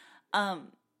one.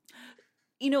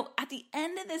 At the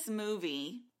end of this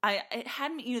movie, it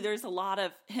had me, there's a lot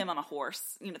of him on a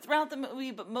horse, throughout the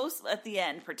movie, but most at the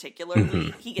end,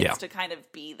 particularly, he gets to kind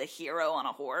of be the hero on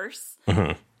a horse.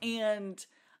 And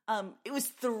it was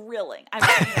thrilling. I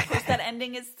mean, of course, that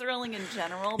ending is thrilling in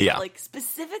general, but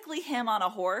specifically him on a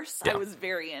horse, I was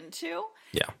very into.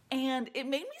 Yeah. And it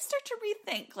made me start to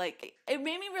rethink, it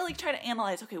made me really try to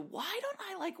analyze, okay, why don't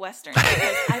I like Westerns?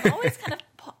 Because I've always kind of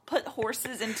put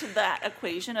horses into that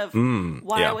equation of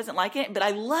why I wasn't liking it, but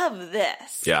I love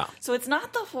this. Yeah. So it's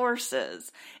not the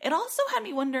horses. It also had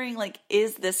me wondering,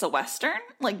 is this a Western?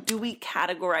 Do we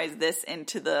categorize this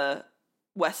into the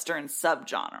Western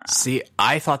subgenre? See,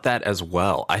 I thought that as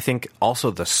well. I think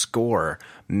also the score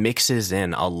mixes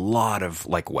in a lot of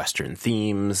Western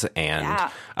themes,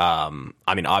 and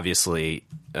obviously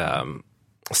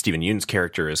Stephen Yeun's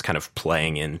character is kind of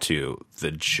playing into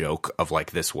the joke of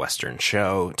this Western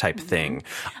show type thing.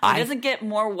 It doesn't get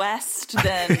more West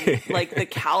than the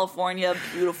California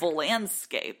beautiful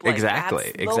landscape.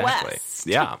 Exactly. That's the West.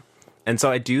 Yeah. And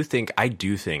so I do think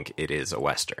it is a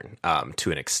Western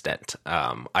to an extent.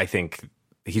 I think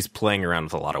he's playing around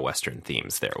with a lot of Western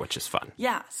themes there, which is fun.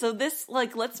 Yeah. So this,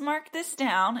 like, let's mark this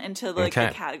down into like the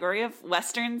category of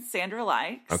Western Sandra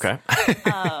likes. Okay.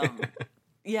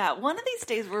 Yeah, one of these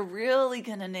days we're really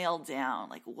gonna nail down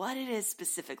like what it is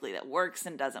specifically that works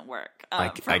and doesn't work. I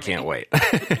can't wait.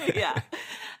 Yeah.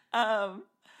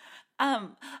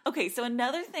 Okay, so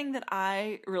another thing that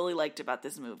I really liked about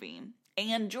this movie,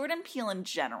 and Jordan Peele in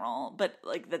general, but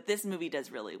like that this movie does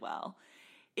really well,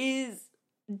 is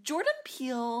Jordan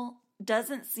Peele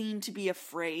doesn't seem to be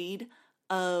afraid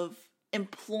of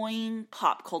employing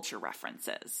pop culture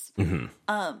references.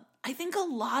 I think a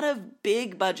lot of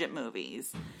big budget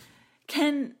movies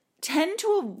can tend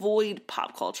to avoid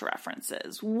pop culture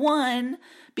references. One,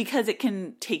 because it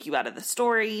can take you out of the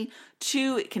story.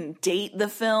 Two, it can date the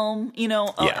film, in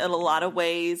a lot of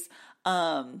ways.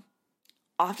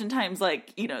 Oftentimes,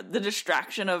 like, the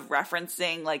distraction of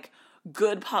referencing like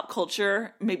good pop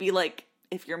culture, maybe like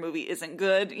if your movie isn't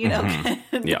good, Yeah.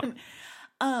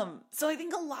 So I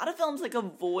think a lot of films like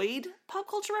avoid pop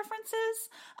culture references,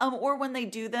 or when they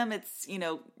do them, it's,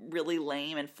 really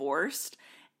lame and forced.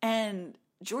 And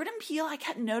Jordan Peele, I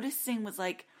kept noticing, was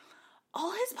like,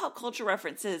 all his pop culture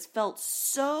references felt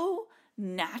so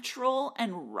natural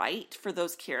and right for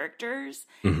those characters,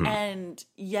 and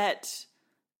yet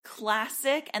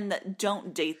classic, and that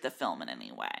don't date the film in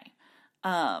any way.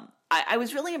 I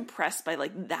was really impressed by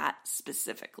like that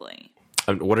specifically.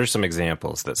 What are some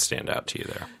examples that stand out to you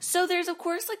there? So there's, of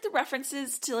course, like the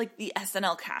references to like the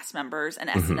SNL cast members and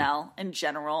SNL in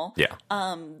general. Yeah.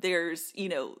 There's,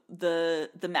 the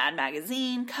Mad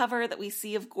Magazine cover that we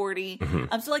see of Gordy.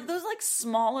 So like those like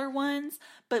smaller ones,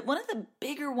 but one of the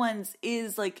bigger ones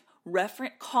is like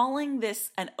calling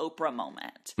this an Oprah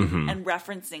moment and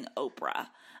referencing Oprah.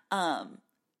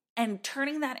 And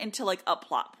turning that into like a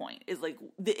plot point is like,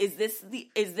 is this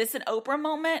an Oprah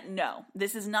moment? No,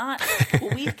 this is not.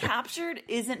 What we've captured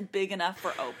isn't big enough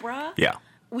for Oprah. Yeah.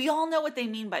 We all know what they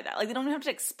mean by that. Like, they don't have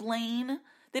to explain.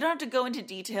 They don't have to go into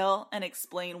detail and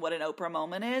explain what an Oprah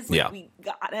moment is. Like, we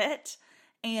got it.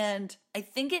 And I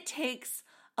think it takes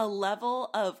a level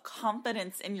of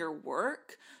confidence in your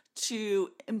work to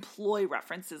employ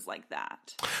references like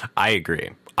that. I agree.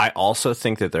 I also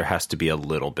think that there has to be a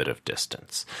little bit of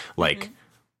distance. Like,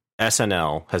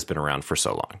 SNL has been around for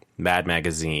so long. Mad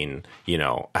Magazine,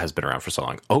 has been around for so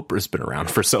long. Oprah's been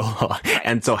around for so long. Right.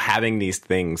 And so having these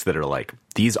things that are like,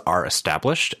 these are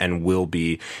established and will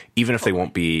be, even if they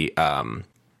won't be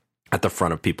at the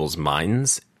front of people's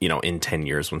minds, in 10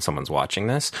 years when someone's watching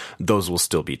this, those will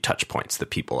still be touch points that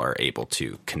people are able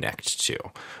to connect to.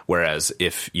 Whereas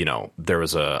if, there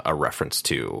was a reference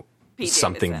to Pete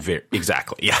something very,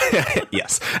 exactly. Yeah.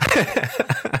 Yes.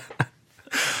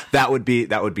 That would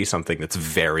be something that's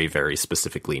very, very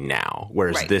specifically now.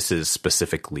 Whereas this is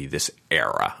specifically this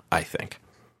era, I think.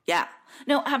 Yeah.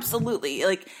 No, absolutely.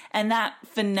 Like, and that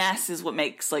finesse is what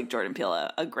makes like Jordan Peele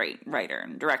a great writer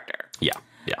and director. Yeah.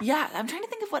 Yeah. I'm trying to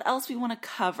think of what else we want to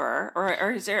cover,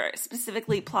 or is there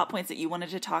specifically plot points that you wanted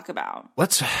to talk about?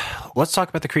 Let's talk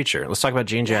about the creature. Let's talk about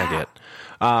Jane Jaggett.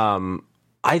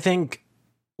 I think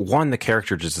the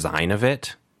character design of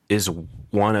it is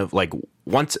one of like,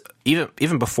 once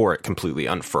even before it completely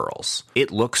unfurls,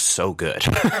 it looks so good.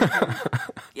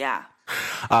 Yeah.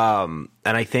 And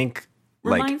I think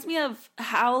reminds me of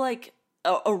how like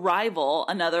Arrival,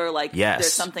 another like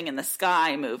There's Something in the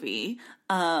Sky movie.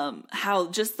 How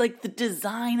just like the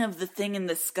design of the thing in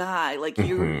the sky, like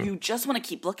you just want to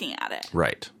keep looking at it.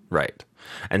 Right.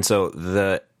 And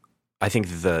so I think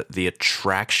the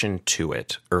attraction to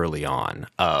it early on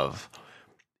of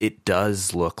it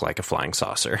does look like a flying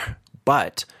saucer,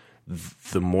 but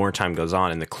the more time goes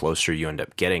on and the closer you end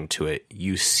up getting to it,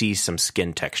 you see some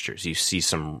skin textures, you see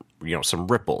some, some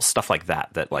ripples, stuff like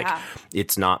that like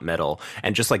it's not metal.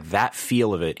 And just like that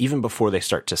feel of it, even before they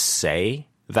start to say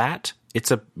that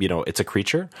it's a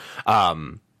creature,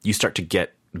 you start to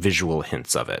get visual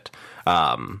hints of it.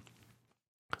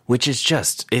 Which is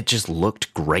it just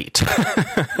looked great.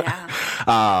 Yeah.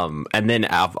 And then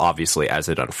obviously as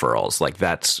it unfurls, like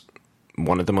that's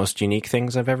one of the most unique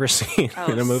things I've ever seen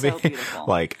in a movie. So beautiful.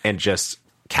 Like, and just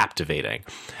captivating.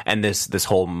 And this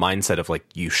whole mindset of like,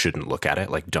 you shouldn't look at it,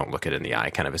 like don't look it in the eye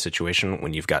kind of a situation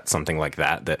when you've got something like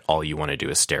that all you want to do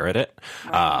is stare at it,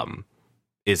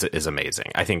 is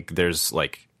amazing. I think there's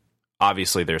like,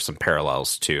 obviously there's some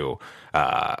parallels to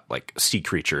like sea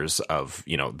creatures of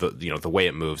the way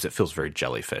it moves. It feels very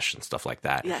jellyfish and stuff like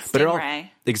that. Yeah, stingray.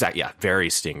 Exactly. Yeah, very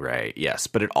stingray. Yes,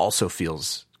 but it also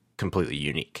feels completely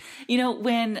unique.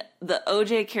 When the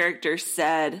OJ character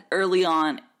said early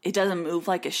on, it doesn't move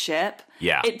like a ship.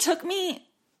 Yeah, it took me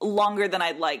longer than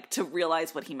I'd like to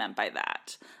realize what he meant by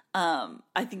that.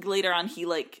 I think later on he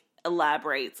like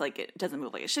elaborates, like it doesn't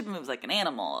move like a ship, it moves like an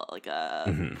animal, like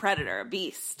a predator, a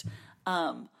beast.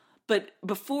 But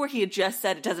before he had just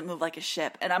said it doesn't move like a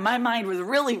ship, and my mind was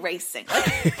really racing.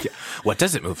 Like, What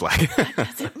does it move like? what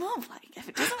does it move like? If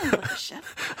it doesn't move like a ship,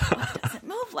 what does it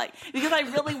move like? Because I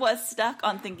really was stuck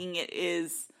on thinking it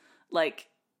is like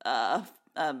some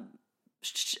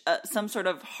sort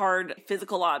of hard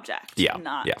physical object,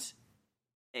 not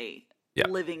a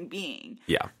living being.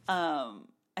 Yeah.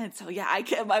 And so,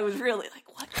 I was really like,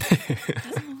 what? It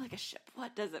doesn't move like a ship.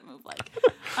 What does it move like?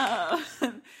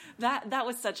 That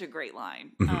was such a great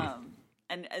line.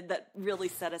 And that really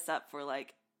set us up for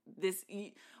like this,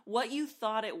 what you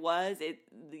thought it was,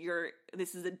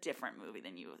 this is a different movie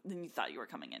than you thought you were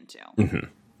coming into.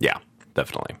 Yeah,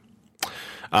 definitely.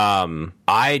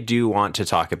 I do want to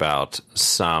talk about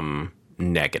some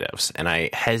negatives, and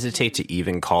I hesitate to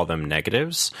even call them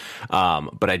negatives,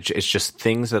 but it's just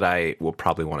things that I will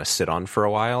probably want to sit on for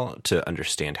a while to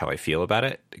understand how I feel about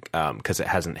it, because it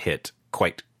hasn't hit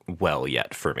quite well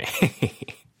yet for me.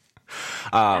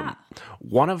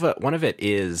 One of it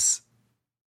is,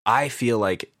 I feel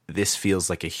like this feels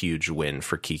like a huge win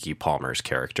for Keke Palmer's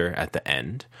character at the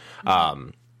end,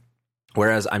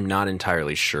 whereas I'm not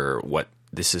entirely sure what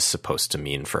this is supposed to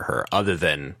mean for her, other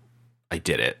than I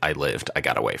did it, I lived, I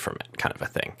got away from it, kind of a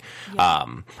thing. Yeah.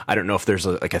 I don't know if there's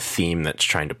a theme that's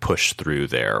trying to push through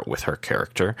there with her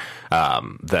character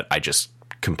that I just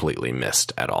completely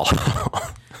missed at all.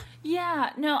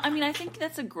 Yeah, no, I mean, I think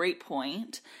that's a great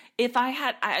point. I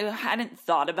hadn't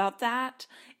thought about that.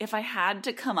 If I had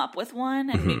to come up with one,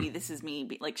 and maybe this is me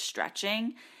like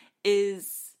stretching,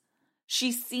 is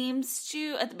she seems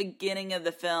to, at the beginning of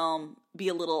the film, be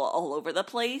a little all over the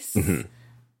place.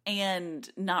 And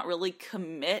not really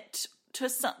commit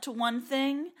to one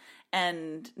thing,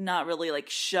 and not really like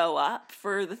show up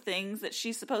for the things that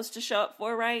she's supposed to show up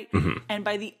for, right? And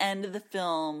by the end of the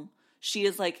film, she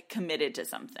is like committed to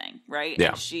something, right? Yeah.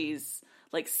 And she's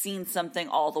like seen something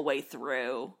all the way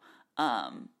through.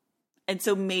 And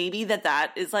so maybe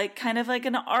that is like kind of like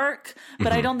an arc,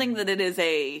 but I don't think that it is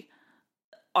a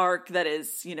arc that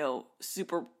is,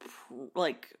 super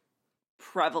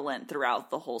prevalent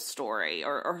throughout the whole story,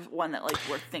 or one that like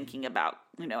we're thinking about,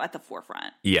 at the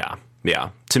forefront. Yeah.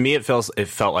 To me, it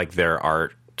felt like there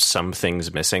are some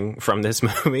things missing from this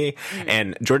movie,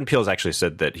 and Jordan Peele's actually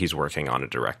said that he's working on a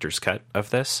director's cut of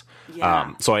this.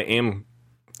 So I am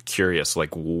curious,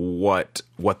 like what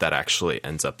that actually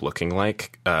ends up looking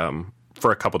like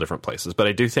for a couple different places. But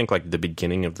I do think like the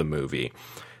beginning of the movie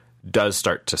does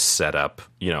start to set up,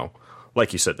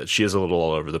 like you said, that she is a little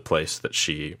all over the place, that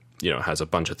she has a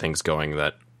bunch of things going,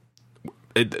 that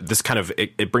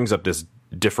it brings up this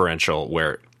differential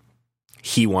where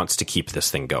he wants to keep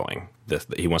this thing going.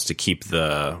 He wants to keep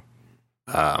the,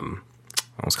 I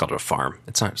almost called it a farm.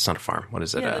 It's not a farm. What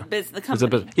is it? The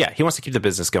company. He wants to keep the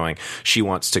business going. She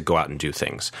wants to go out and do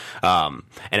things.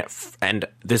 And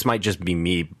this might just be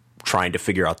me trying to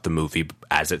figure out the movie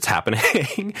as it's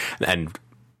happening and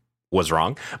was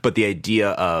wrong. But the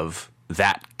idea of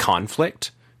that conflict,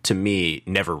 to me,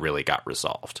 never really got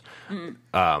resolved.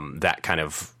 That kind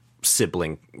of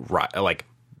sibling, like,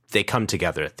 they come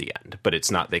together at the end, but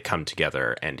it's not they come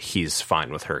together and he's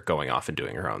fine with her going off and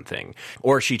doing her own thing,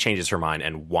 or she changes her mind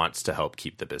and wants to help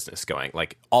keep the business going.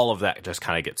 Like, all of that just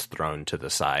kind of gets thrown to the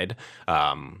side,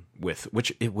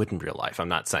 which it would in real life. I'm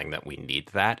not saying that we need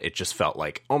that. It just felt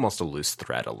like almost a loose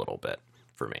thread a little bit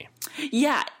for me.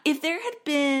 Yeah. If there had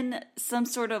been some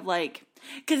sort of like,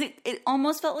 because it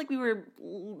almost felt like we were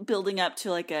building up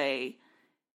to like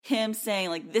him saying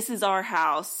like, this is our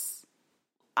house,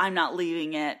 I'm not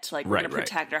leaving it, like we're going to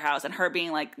protect our house, and her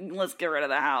being like, let's get rid of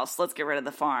the house, let's get rid of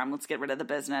the farm, let's get rid of the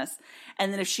business.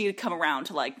 And then if she had come around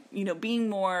to like, being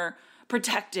more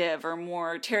protective or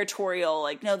more territorial,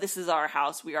 like, no, this is our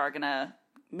house, we are going to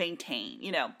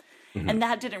maintain, and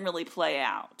that didn't really play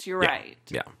out. You're right.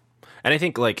 Yeah. And I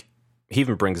think like he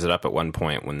even brings it up at one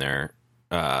point when they're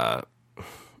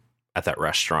at that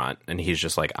restaurant, and he's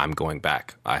just like, I'm going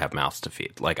back. I have mouths to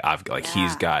feed. Like,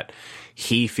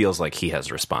 he feels like he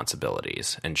has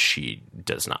responsibilities and she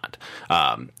does not,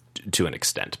 to an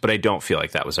extent. But I don't feel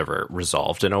like that was ever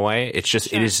resolved in a way. It's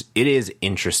just, it is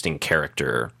interesting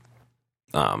character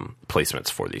placements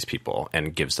for these people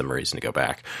and gives them a reason to go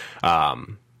back.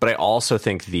 But I also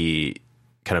think the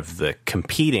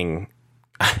competing,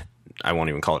 I won't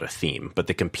even call it a theme, but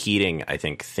the competing, I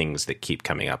think, things that keep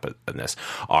coming up in this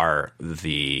are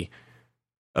the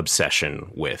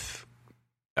obsession with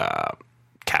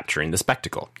capturing the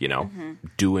spectacle,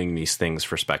 doing these things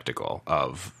for spectacle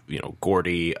of,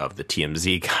 Gordy, of the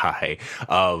TMZ guy,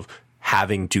 of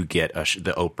having to get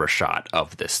the Oprah shot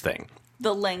of this thing.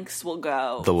 The lengths will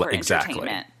go for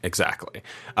entertainment. Exactly.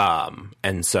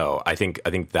 And so I think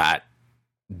that,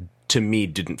 to me,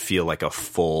 didn't feel like a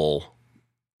full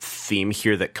theme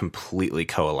here that completely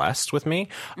coalesced with me.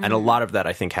 Mm-hmm. And a lot of that,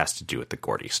 I think, has to do with the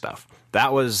Gordy stuff.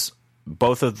 That was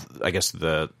both of, I guess,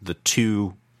 the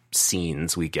two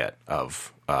scenes we get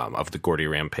of the Gordy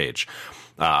rampage.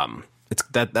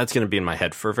 That's going to be in my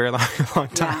head for a very long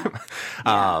time.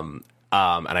 Yeah.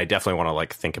 And I definitely want to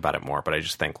like think about it more, but I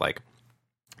just think like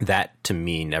that to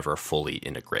me never fully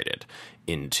integrated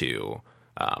into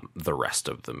the rest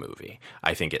of the movie.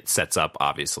 I think it sets up,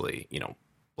 obviously, you know,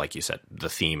 like you said, the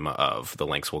theme of the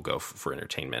lengths will go for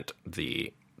entertainment.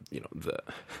 This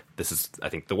is, I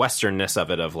think, the Westernness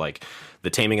of it, of like the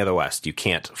taming of the West. You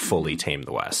can't fully tame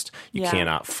the West. You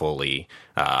cannot fully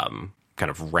kind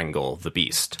of wrangle the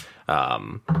beast.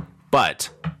 But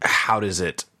how does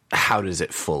it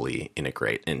fully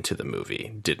integrate into the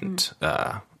movie? Didn't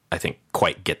I think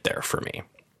quite get there for me.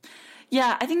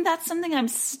 Yeah, I think that's something I'm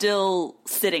still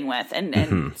sitting with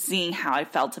and seeing how I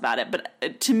felt about it.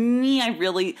 But to me, I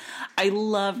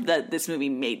loved that this movie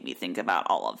made me think about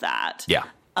all of that. Yeah.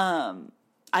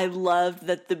 I loved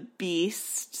that the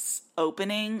Beast's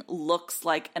opening looks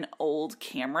like an old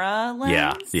camera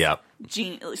lens. Yeah.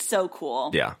 So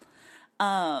cool. Yeah.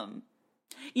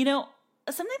 You know,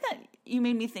 something that you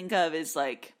made me think of is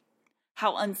like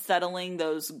how unsettling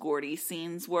those Gordy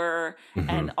scenes were,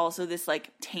 and also this like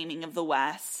taming of the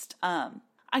West.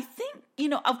 I think, you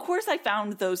know, of course I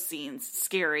found those scenes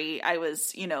scary. I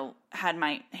was, you know, had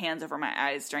my hands over my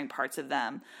eyes during parts of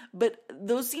them, but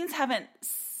those scenes haven't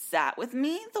sat with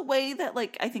me the way that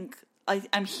like I think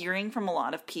I'm hearing from a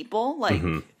lot of people, like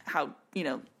how, you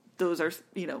know, those are,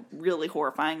 you know, really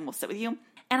horrifying, will sit with you.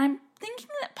 And I'm thinking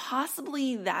that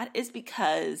possibly that is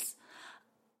because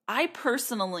I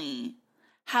personally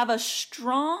have a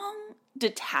strong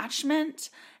detachment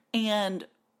and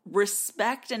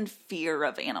respect and fear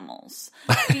of animals.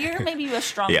 Fear may be a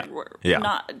strong word,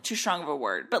 not too strong of a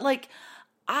word, but like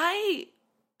I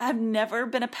have never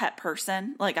been a pet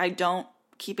person. Like I don't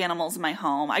keep animals in my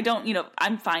home. I don't, you know,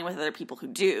 I'm fine with other people who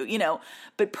do, you know,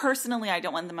 but personally I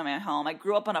don't want them in my home. I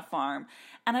grew up on a farm,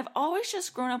 and I've always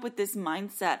just grown up with this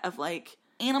mindset of like,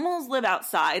 animals live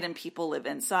outside and people live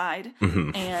inside,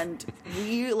 and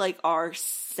we like are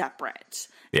separate.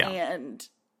 Yeah. And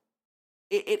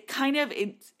it kind of,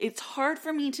 it's hard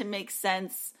for me to make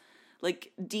sense,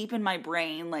 like deep in my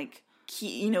brain, like,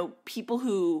 you know, people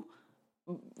who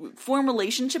form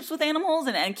relationships with animals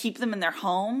and keep them in their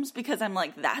homes, because I'm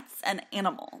like, that's an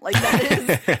animal. Like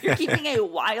that is, you're keeping a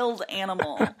wild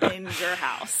animal in your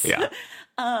house. Yeah.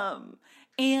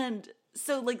 And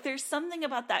so like, there's something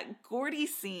about that Gordy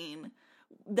scene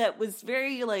that was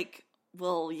very like,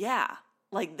 well, yeah,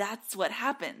 like that's what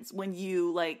happens when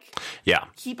you like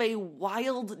keep a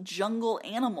wild jungle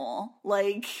animal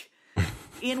like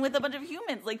in with a bunch of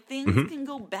humans. Like things can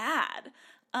go bad.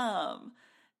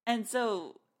 And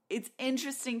so it's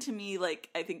interesting to me, like,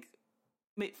 I think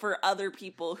for other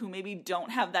people who maybe don't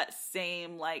have that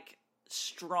same like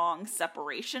strong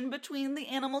separation between the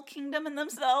animal kingdom and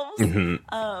themselves,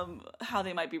 how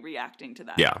they might be reacting to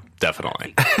that. Yeah,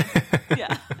 definitely.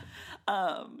 Yeah.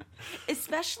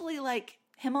 Especially like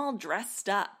him all dressed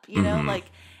up, you know, like,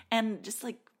 and just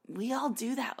like, we all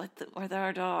do that with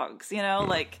our dogs, you know,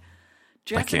 like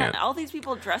dressing up, all these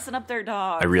people dressing up their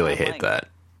dogs. I really hate that.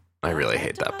 I really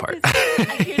hate that part.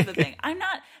 Here's the thing.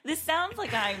 This sounds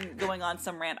like I'm going on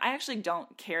some rant. I actually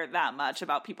don't care that much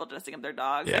about people dressing up their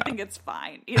dogs. Yeah. I think it's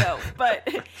fine, you know, but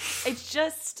it's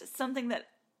just something that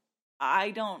I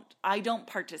don't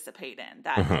participate in,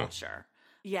 that culture.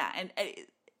 Yeah. And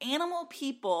animal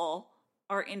people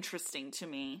are interesting to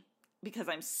me because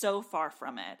I'm so far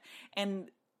from it. And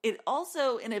it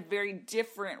also, in a very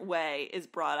different way, is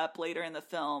brought up later in the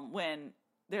film when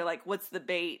they're like, what's the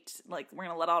bait? Like, we're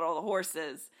going to let out all the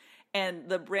horses. And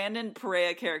the Brandon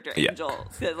Perea character, Angel,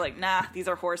 says like, nah, these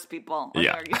are horse people.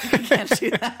 Like, you can't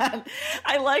do that.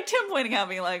 I liked him pointing out,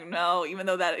 being like, no, even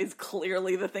though that is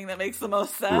clearly the thing that makes the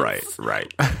most sense.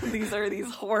 Right. These are these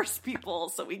horse people,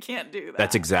 so we can't do that.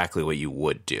 That's exactly what you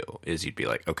would do, is you'd be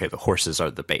like, okay, the horses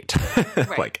are the bait.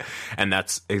 Like, and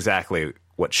that's exactly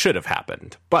what should have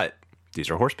happened. But these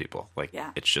are horse people. Like,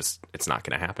 it's not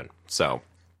going to happen. So...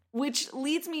 Which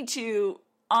leads me to,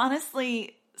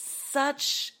 honestly,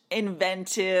 such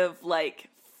inventive, like,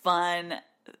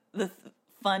 the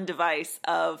fun device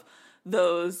of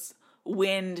those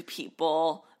wind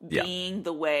people being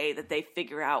the way that they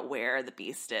figure out where the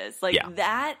beast is. Like,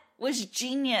 that was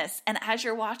genius. And as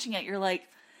you're watching it, you're like,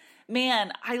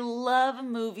 man, I love a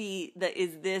movie that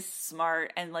is this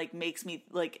smart and like makes me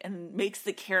like and makes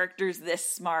the characters this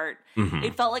smart.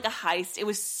 It felt like a heist. It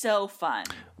was so fun.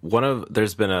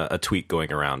 There's been a tweet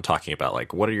going around talking about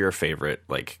like what are your favorite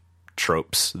like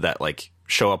tropes that like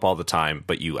show up all the time,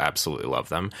 but you absolutely love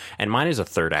them. And mine is a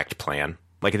third act plan.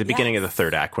 Like at the beginning of the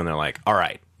third act when they're like, all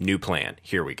right, new plan,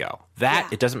 here we go.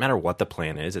 It doesn't matter what the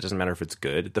plan is. It doesn't matter if it's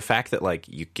good. The fact that like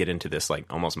you get into this like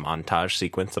almost montage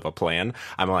sequence of a plan,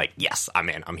 I'm like, yes, I'm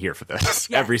in. I'm here for this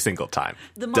every single time.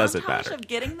 The doesn't montage matter. of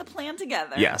getting the plan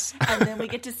together. Yes. And then we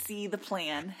get to see the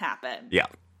plan happen. Yeah.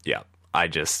 I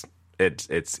just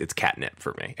it's catnip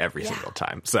for me every single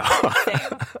time. So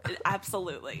Same.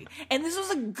 Absolutely. And this was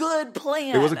a good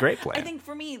plan. It was a great plan. I think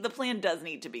for me, the plan does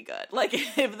need to be good. Like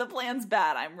if the plan's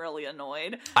bad, I'm really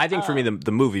annoyed. I think for me,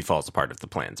 the movie falls apart if the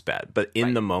plan's bad. But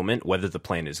in the moment, whether the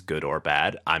plan is good or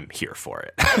bad, I'm here for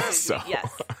it. So yes.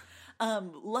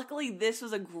 Luckily, this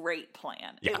was a great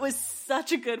plan. Yeah. It was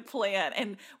such a good plan.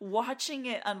 And watching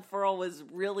it unfurl was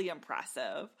really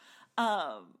impressive.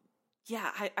 The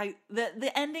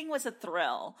ending was a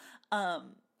thrill.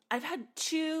 I've had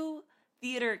 2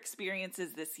 theater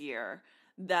experiences this year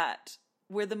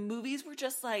where the movies were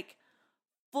just like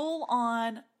full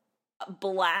on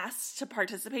blast to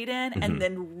participate in, and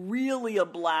then really a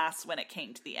blast when it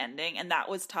came to the ending, and that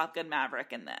was Top Gun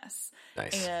Maverick in this.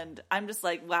 Nice. And I'm just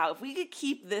like, wow, if we could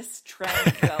keep this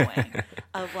trend going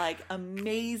of like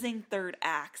amazing third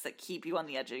acts that keep you on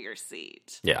the edge of your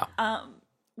seat. yeah.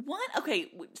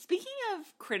 Speaking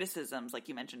of criticisms, like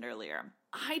you mentioned earlier,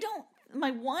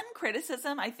 my one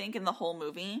criticism I think in the whole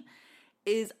movie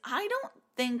is I don't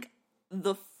think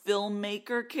the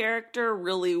filmmaker character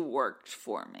really worked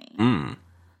for me.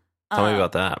 Tell me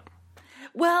about that.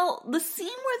 Well, the scene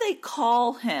where they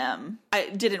call him,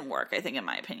 it didn't work, I think, in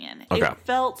my opinion. Okay. It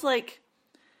felt like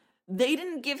they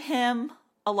didn't give him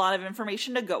a lot of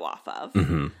information to go off of.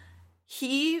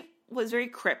 He was very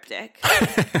cryptic.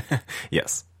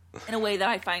 Yes. In a way that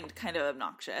I find kind of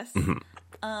obnoxious.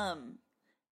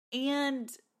 And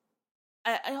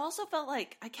I also felt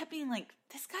like I kept being like,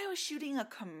 this guy was shooting a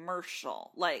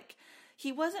commercial. Like,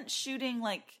 he wasn't shooting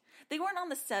like, they weren't on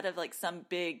the set of like some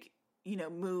big,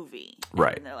 movie.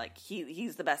 Right. And they're like,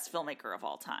 he's the best filmmaker of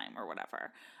all time or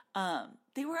whatever.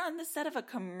 They were on the set of a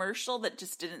commercial that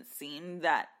just didn't seem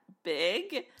that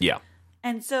big. Yeah.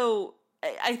 And so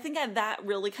I think that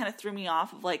really kind of threw me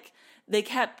off of like,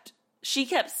 she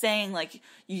kept saying like,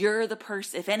 you're the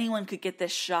person, if anyone could get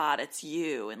this shot, it's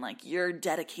you. And like, you're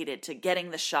dedicated to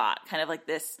getting the shot, kind of like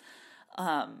this,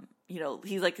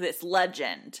 he's like this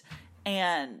legend.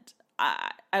 And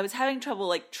I was having trouble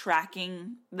like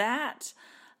tracking that.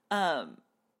 And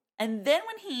then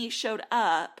when he showed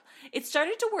up, it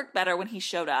started to work better when he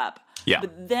showed up. Yeah.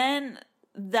 But then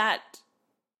that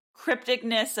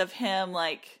crypticness of him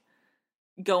like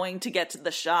going to get to the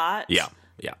shot. Yeah.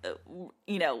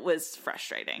 Was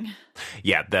frustrating.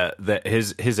 Yeah,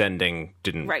 his ending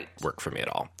didn't work for me at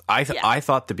all. I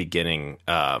thought the beginning,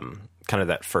 kind of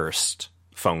that first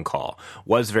phone call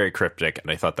was very cryptic,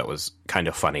 and I thought that was kind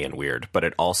of funny and weird. But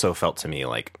it also felt to me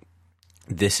like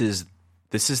this is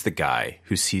the guy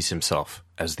who sees himself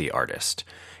as the artist,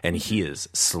 and he is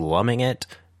slumming it,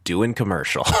 doing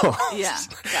commercials. Yeah,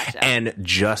 gotcha. And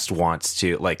just wants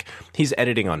to, like, he's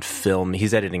editing on film.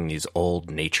 He's editing these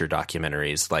old nature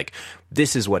documentaries. Like,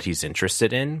 this is what he's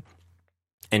interested in.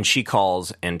 And she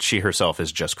calls, and she herself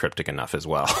is just cryptic enough as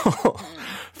well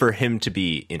for him to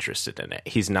be interested in it.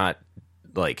 He's not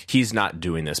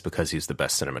doing this because he's the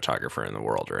best cinematographer in the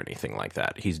world or anything like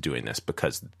that. He's doing this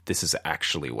because this is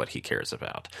actually what he cares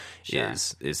about,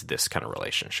 is this kind of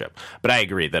relationship. But I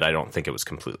agree that I don't think it was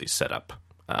completely set up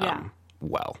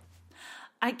well.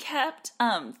 I kept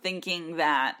thinking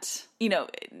that,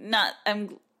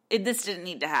 this didn't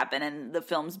need to happen, and the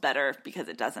film's better because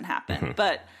it doesn't happen.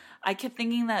 But I kept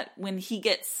thinking that when he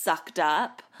gets sucked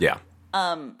up,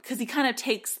 because he kind of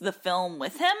takes the film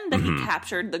with him that he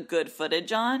captured the good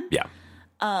footage on,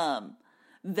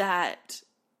 that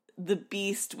the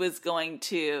beast was going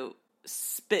to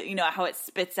spit, how it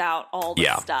spits out all the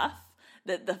stuff.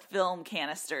 That the film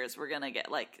canisters were going to get,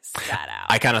 like, spat out.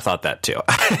 I kind of thought that, too.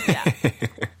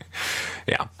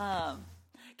 Yeah.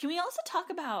 Can we also talk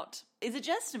about, is it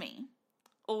just me?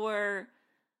 Or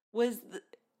was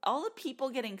all the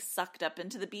people getting sucked up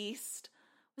into the beast,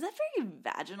 was that very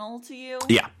vaginal to you?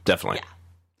 Yeah, definitely. Yeah.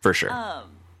 For sure.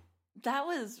 That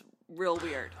was real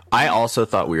weird. I also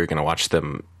thought we were going to watch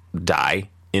them die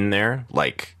in there,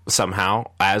 like, somehow,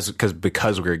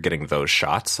 because we were getting those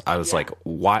shots. I was like,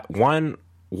 why?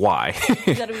 Why?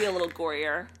 You gotta be a little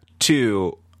gorier.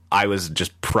 2, I was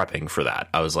just prepping for that.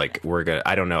 I was like,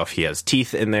 I don't know if he has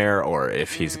teeth in there or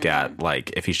if he's got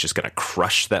like, if he's just going to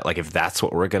crush that, like if that's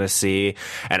what we're going to see.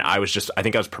 And I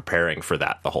think I was preparing for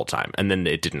that the whole time. And then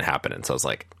it didn't happen. And so I was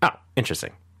like, oh,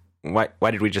 interesting. Why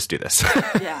did we just do this?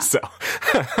 Yeah. So.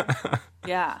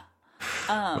 Yeah.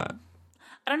 I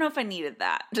don't know if I needed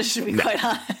that, just to be quite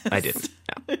honest. I didn't.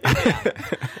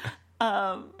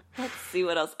 No. Let's see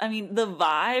what else. I mean, the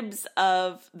vibes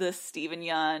of the Stephen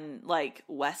Yeun, like,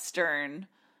 Western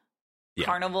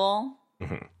carnival,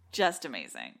 just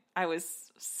amazing. I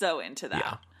was so into that.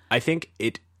 Yeah. I think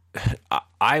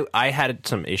I had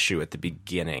some issue at the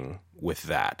beginning with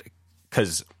that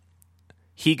because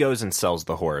he goes and sells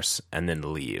the horse and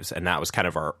then leaves. And that was kind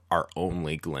of our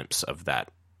only glimpse of that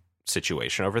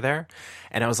situation over there.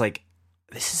 And I was like,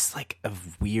 this is like a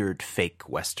weird fake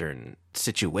Western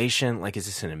situation. Like, is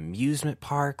this an amusement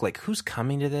park? Like, who's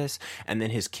coming to this? And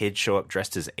then his kids show up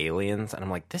dressed as aliens. And I'm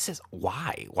like, this is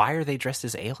why? Why are they dressed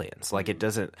as aliens? Like, it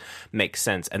doesn't make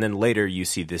sense. And then later you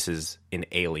see this is an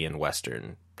alien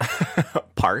Western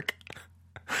park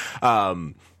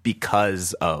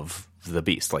because of the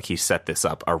beast. Like, he set this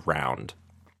up around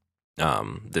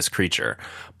this creature.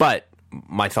 But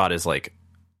my thought is like,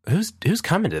 who's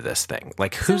coming to this thing?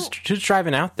 Like, who's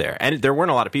driving out there? And there weren't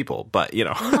a lot of people, but you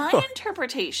know. My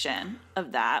interpretation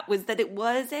of that was that it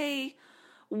was a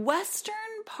Western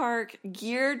park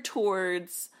geared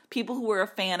towards people who were a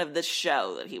fan of the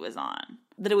show that he was on.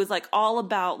 That it was like all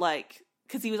about like,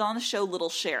 because he was on the show Little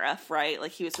Sheriff, right?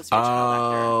 Like he was supposed to be a child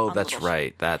actor. Oh, that's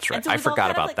right. That's right. So I forgot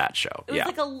about like, that show. It was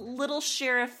like a Little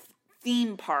Sheriff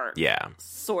theme park. Yeah.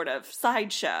 Sort of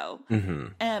sideshow.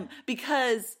 Mm-hmm.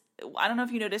 Because I don't know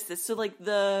if you noticed this. So like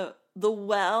the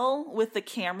well with the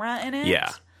camera in it.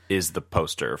 Yeah. Is the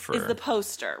poster,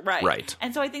 right. Right.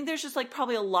 And so I think there's just like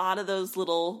probably a lot of those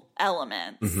little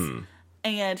elements. Mm-hmm.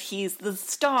 And he's the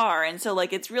star. And so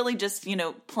like it's really just, you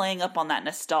know, playing up on that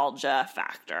nostalgia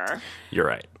factor. You're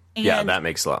right. And yeah, that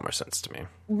makes a lot more sense to me.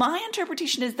 My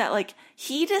interpretation is that like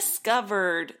he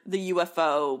discovered the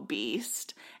UFO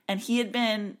beast and he had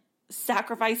been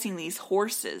sacrificing these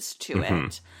horses to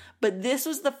it. But this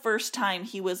was the first time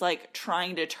he was like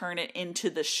trying to turn it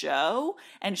into the show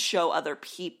and show other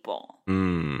people.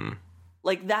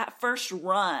 Like that first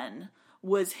run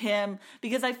was him,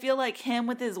 because I feel like him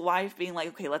with his wife being like,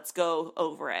 okay, let's go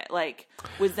over it. Like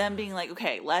was them being like,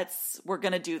 okay, we're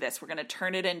going to do this. We're going to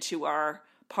turn it into our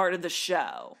part of the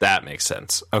show. That makes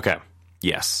sense. Okay.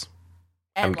 Yes.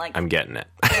 And I'm getting it.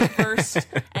 First,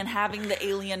 and having the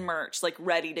alien merch like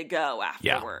ready to go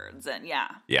afterwards. And yeah.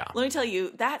 Let me tell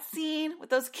you, that scene with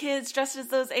those kids dressed as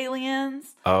those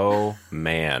aliens. Oh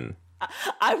man.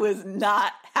 I was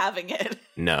not having it.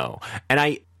 No.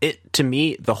 And to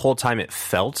me, the whole time it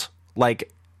felt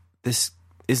like this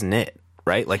isn't it,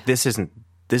 right? Like this isn't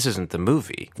the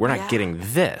movie. We're not getting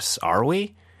this, are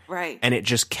we? Right. And it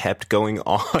just kept going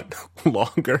on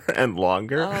longer and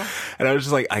longer. And I was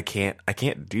just like, I can't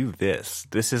do this.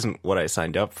 This isn't what I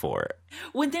signed up for.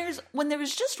 When there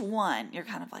was just one, you're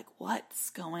kind of like, what's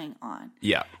going on?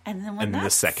 Yeah. And then when the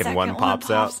second one pops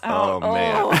out. Oh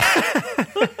man.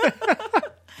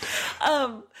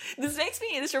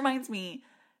 This reminds me,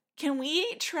 can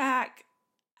we track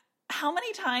how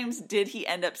many times did he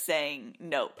end up saying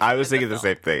nope? I was thinking the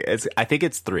same thing. I think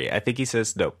it's 3. I think he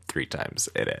says nope 3 times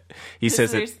in it. He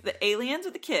says there's the aliens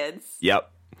with the kids. Yep.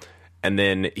 And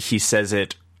then he says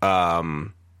it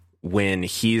when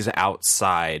he's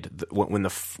outside, when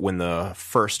the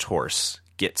first horse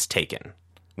gets taken,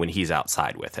 when he's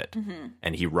outside with it,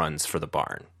 and he runs for the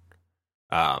barn.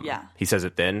 He says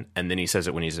it then, and then he says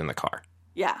it when he's in the car.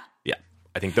 Yeah.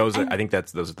 I think those are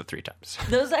the 3 times.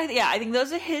 I think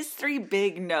those are his 3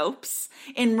 big nopes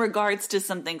in regards to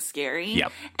something scary.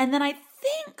 Yep. And then I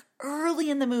think early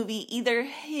in the movie, either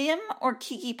him or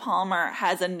Keke Palmer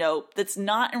has a nope that's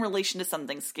not in relation to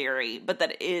something scary, but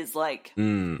that is like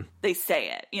they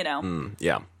say it, you know?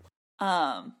 Yeah.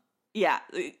 Yeah.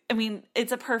 I mean,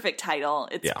 it's a perfect title.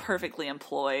 It's perfectly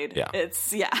employed. Yeah.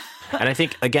 And I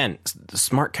think, again,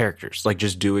 smart characters, like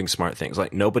just doing smart things.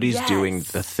 Like nobody's doing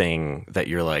the thing that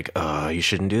you're like, you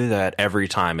shouldn't do that every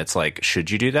time. It's like, should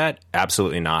you do that?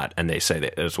 Absolutely not. And they say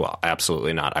that as well.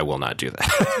 Absolutely not. I will not do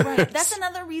that. Right. That's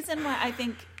another reason why I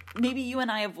think maybe you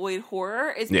and I avoid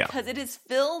horror is because it is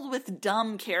filled with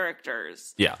dumb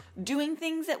characters. Yeah. Doing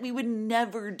things that we would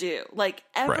never do. Like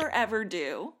ever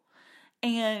do.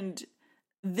 And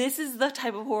this is the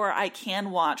type of horror I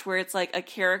can watch where it's like a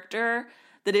character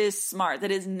that is smart, that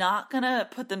is not going to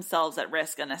put themselves at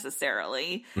risk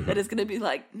unnecessarily, that is going to be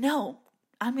like, no,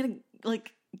 I'm going to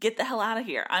like get the hell out of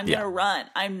here. I'm going to run.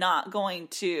 I'm not going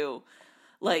to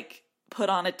like put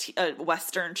on a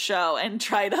Western show and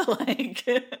try to like.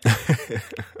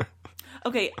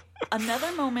 Okay,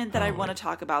 another moment that I want to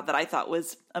talk about that I thought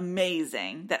was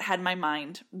amazing, that had my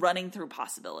mind running through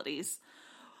possibilities,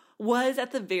 was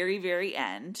at the very, very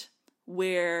end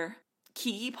where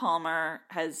Keke Palmer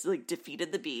has like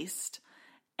defeated the Beast,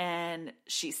 and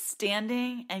she's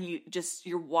standing, and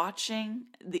you're watching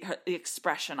the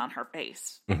expression on her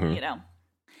face, you know,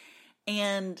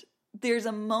 and there's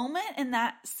a moment in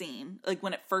that scene, like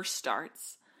when it first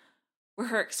starts, where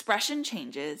her expression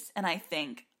changes, and I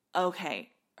think, okay,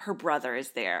 her brother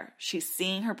is there. She's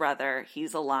seeing her brother.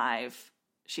 He's alive.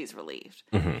 She's relieved.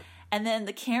 Mm-hmm. And then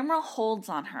the camera holds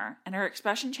on her, and her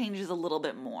expression changes a little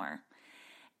bit more.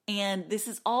 And this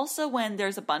is also when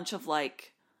there's a bunch of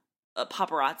like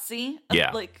paparazzi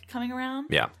like coming around.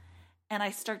 Yeah. And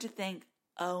I start to think,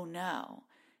 oh no,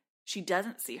 she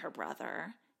doesn't see her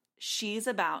brother. She's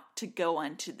about to go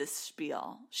into the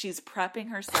spiel. She's prepping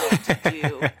herself to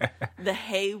do the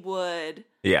Haywood.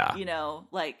 Yeah. You know,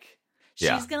 like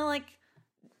she's going to like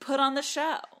put on the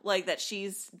show like that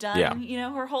she's done, you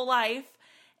know, her whole life.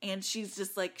 And she's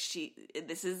just like,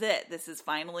 this is it. This is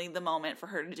finally the moment for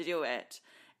her to do it.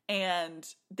 And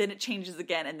then it changes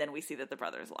again. And then we see that the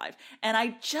brother is alive. And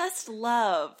I just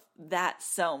love that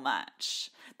so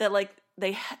much that like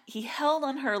he held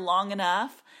on her long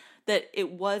enough that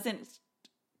it wasn't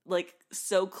like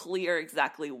so clear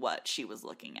exactly what she was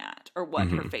looking at or what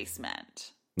her face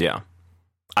meant. Yeah.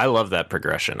 I love that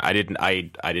progression. I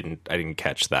didn't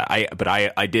catch that. But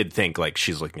I did think like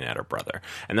she's looking at her brother.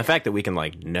 And the fact that we can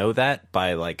like know that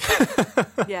by like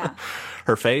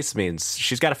her face means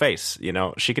she's got a face, you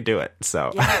know, she could do it.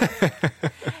 So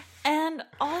and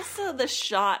also the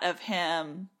shot of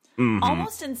him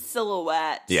almost in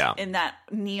silhouette in that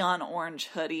neon orange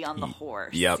hoodie on the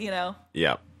horse, you know?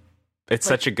 Yep. It's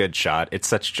like, such a good shot. It's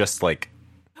such just like...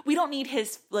 We don't need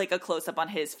his like a close-up on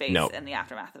his face in the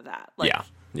aftermath of that. Like,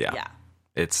 yeah.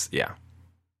 It's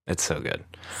so good.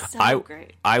 So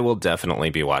great. I will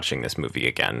definitely be watching this movie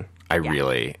again. I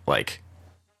really like...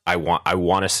 I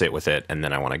want to sit with it, and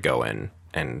then I want to go in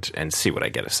and see what I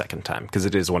get a second time. Because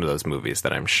it is one of those movies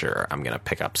that I'm sure I'm going to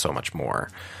pick up so much more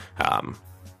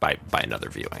by another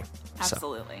viewing.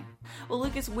 Absolutely. So. Well,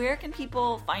 Lucas, where can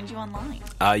people find you online?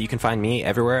 You can find me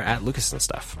everywhere at Lucas and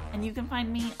Stuff. And you can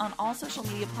find me on all social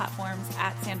media platforms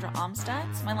at Sandra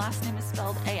Amstutz. My last name is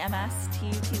spelled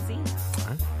Amstutz.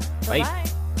 Right. Bye-bye.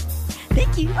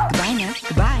 Thank you. Goodbye now.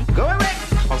 Goodbye. Go away.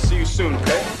 I'll see you soon,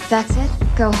 okay? That's it?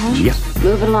 Go home? Yep.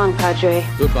 Move it along, Padre.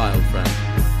 Goodbye, old friend.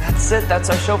 That's it. That's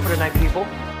our show for tonight, people.